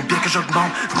pentes, faut bien que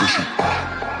j'augmente. Fresh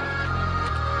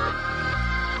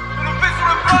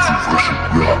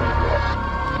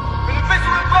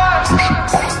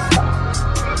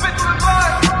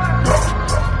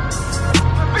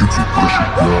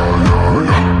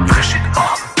it,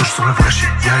 touche sur le vrai shit,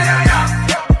 yeah yeah yeah.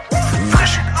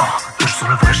 Fresh it, touche sur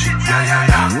le vrai shit, yeah yeah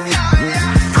yeah.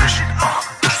 Fresh it,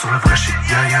 touche sur le vrai shit,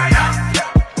 yeah yeah yeah.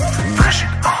 Fresh it,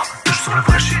 touche sur le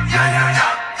vrai shit, yeah yeah yeah.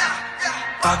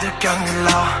 Pas de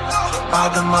cannula, pas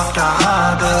de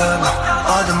mascarade, non,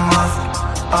 pas de masque.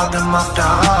 Pas de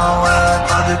mascara, ouais,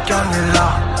 pas de cannula.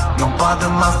 Non, pas de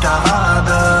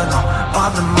mascarade, non, pas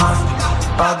de masque.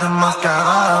 Pas de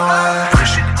mascara, ouais.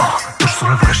 Fresh it, touche sur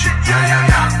le vrai shit, yeah yeah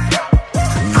yeah.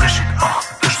 Fresh it,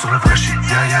 touche sur le vrai shit,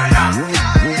 yeah yeah yeah.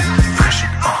 Fresh it,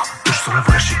 touche sur le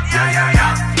vrai shit, yeah yeah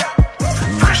yeah.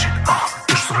 Fresh it,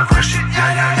 touche sur le vrai shit,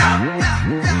 yeah yeah yeah.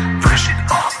 Fresh it,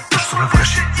 touche sur le vrai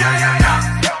shit, yeah yeah yeah.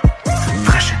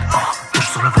 Fresh it, touche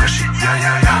sur le vrai shit, yeah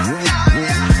yeah yeah.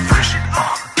 Fresh it,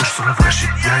 touche sur le vrai shit,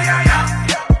 yeah yeah yeah.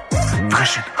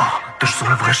 Fresh it, touche sur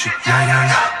le vrai shit, yeah yeah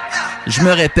yeah. Je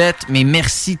me répète, mais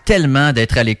merci tellement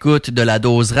d'être à l'écoute de la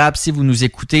dose rap. Si vous nous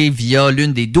écoutez via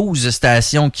l'une des 12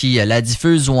 stations qui la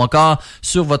diffusent ou encore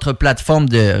sur votre plateforme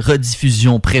de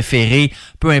rediffusion préférée,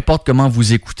 peu importe comment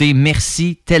vous écoutez,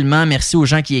 merci tellement. Merci aux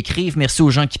gens qui écrivent, merci aux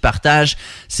gens qui partagent.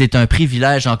 C'est un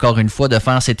privilège, encore une fois, de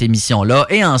faire cette émission-là.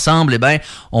 Et ensemble,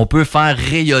 on peut faire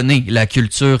rayonner la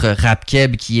culture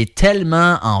rap-keb qui est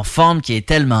tellement en forme, qui est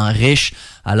tellement riche.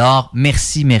 Alors,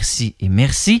 merci, merci et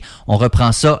merci. On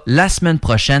reprend ça la semaine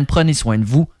prochaine. Prenez soin de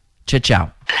vous. Ciao, ciao.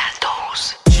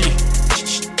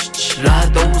 La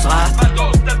dose rap.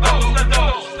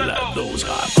 La dose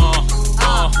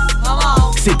rap.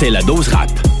 C'était la dose rap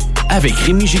avec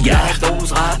Rémi Giguère. La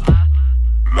dose rap.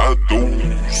 La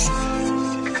dose.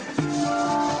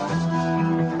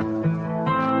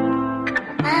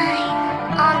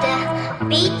 On the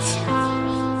beat.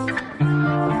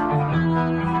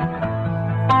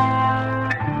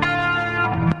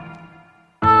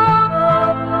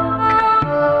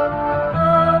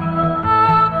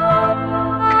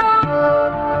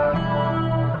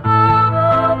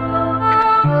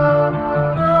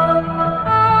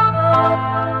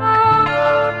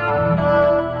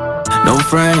 No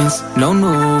friends, no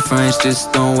new friends,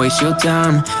 just don't waste your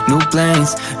time. New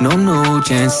plans, no new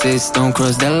chances, don't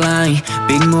cross that line.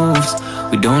 Big moves,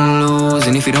 we don't lose,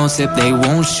 and if you don't sip, they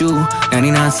won't shoot.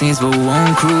 99 cents for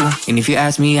one crew, and if you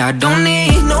ask me, I don't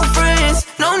need no friends,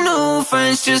 no new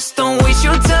friends, just don't waste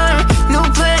your time. New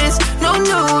plans, no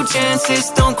new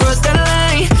chances, don't cross that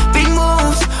line. Big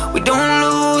moves, we don't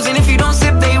lose, and if you don't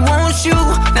sip, they won't shoot.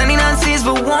 99 cents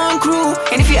for one crew,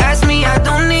 and if you ask me, I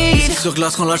don't need. Sur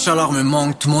glace quand la chaleur me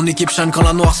manque, tout mon équipe shine quand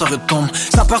la noirceur retombe.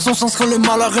 Ça perd son sens quand le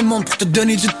malheur remonte. Pour te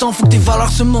donner du temps, faut que tes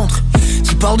valeurs se montrent.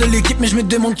 Tu parles de l'équipe mais je me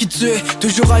demande qui tu es.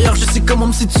 Toujours ailleurs, je sais comment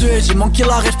me situer. J'ai manqué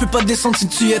l'arrêt, je peux pas descendre si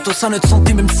tu es. Toi ça ne te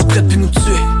santé même si près de nous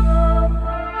tuer.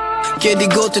 Qu'il y ait des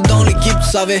gouttes dans l'équipe, tu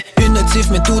savais. Une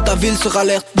notif, mais toute ta ville sur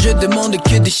alerte. Je demande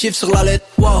que des chiffres sur la lettre.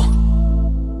 Wow.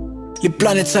 Les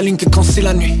planètes s'alignent que quand c'est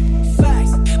la nuit.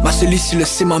 Ma solitude,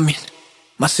 c'est ma mine.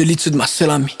 Ma solitude, ma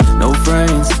seule amie. No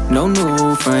friends, no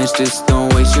new friends, just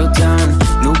don't waste your time.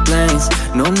 New plans,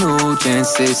 no new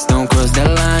chances, don't cross that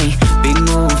line. Big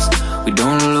moves, we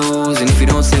don't lose, and if you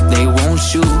don't sip, they won't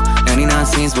shoot. 99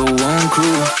 cents for one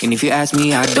crew, and if you ask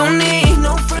me, I don't need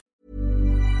no friends.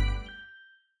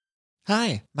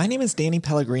 Hi, my name is Danny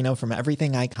Pellegrino from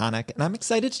Everything Iconic, and I'm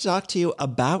excited to talk to you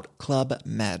about Club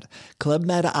Med. Club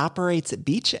Med operates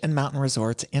beach and mountain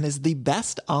resorts and is the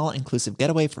best all-inclusive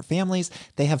getaway for families.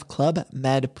 They have Club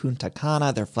Med Punta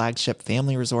Cana, their flagship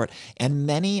family resort, and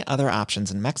many other options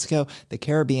in Mexico, the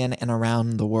Caribbean, and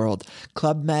around the world.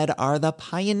 Club Med are the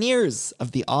pioneers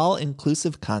of the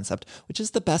all-inclusive concept, which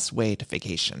is the best way to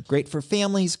vacation. Great for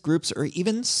families, groups, or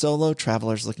even solo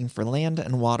travelers looking for land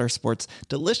and water sports,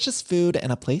 delicious food,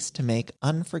 and a place to make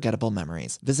unforgettable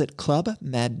memories. Visit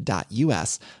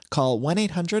clubmed.us, call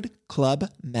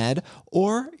 1-800-CLUB-MED,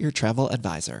 or your travel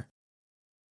advisor.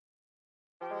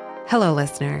 Hello,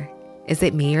 listener. Is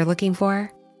it me you're looking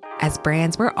for? As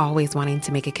brands, we're always wanting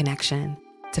to make a connection,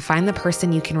 to find the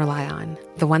person you can rely on,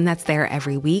 the one that's there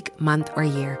every week, month, or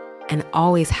year, and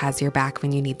always has your back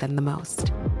when you need them the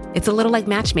most. It's a little like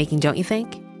matchmaking, don't you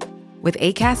think? With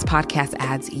Acast Podcast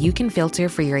Ads, you can filter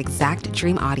for your exact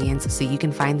dream audience so you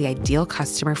can find the ideal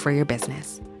customer for your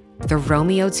business. The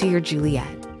Romeo to your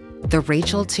Juliet, the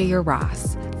Rachel to your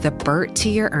Ross, the Bert to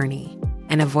your Ernie,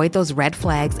 and avoid those red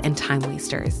flags and time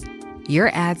wasters. Your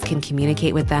ads can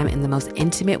communicate with them in the most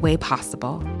intimate way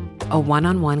possible. A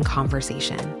one-on-one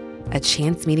conversation, a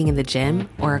chance meeting in the gym,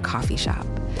 or a coffee shop.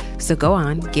 So go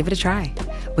on, give it a try.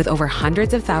 With over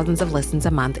hundreds of thousands of listens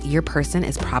a month, your person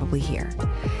is probably here.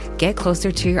 Get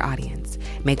closer to your audience.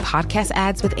 Make podcast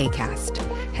ads with Acast.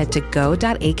 Head to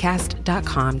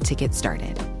go.acast.com to get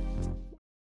started.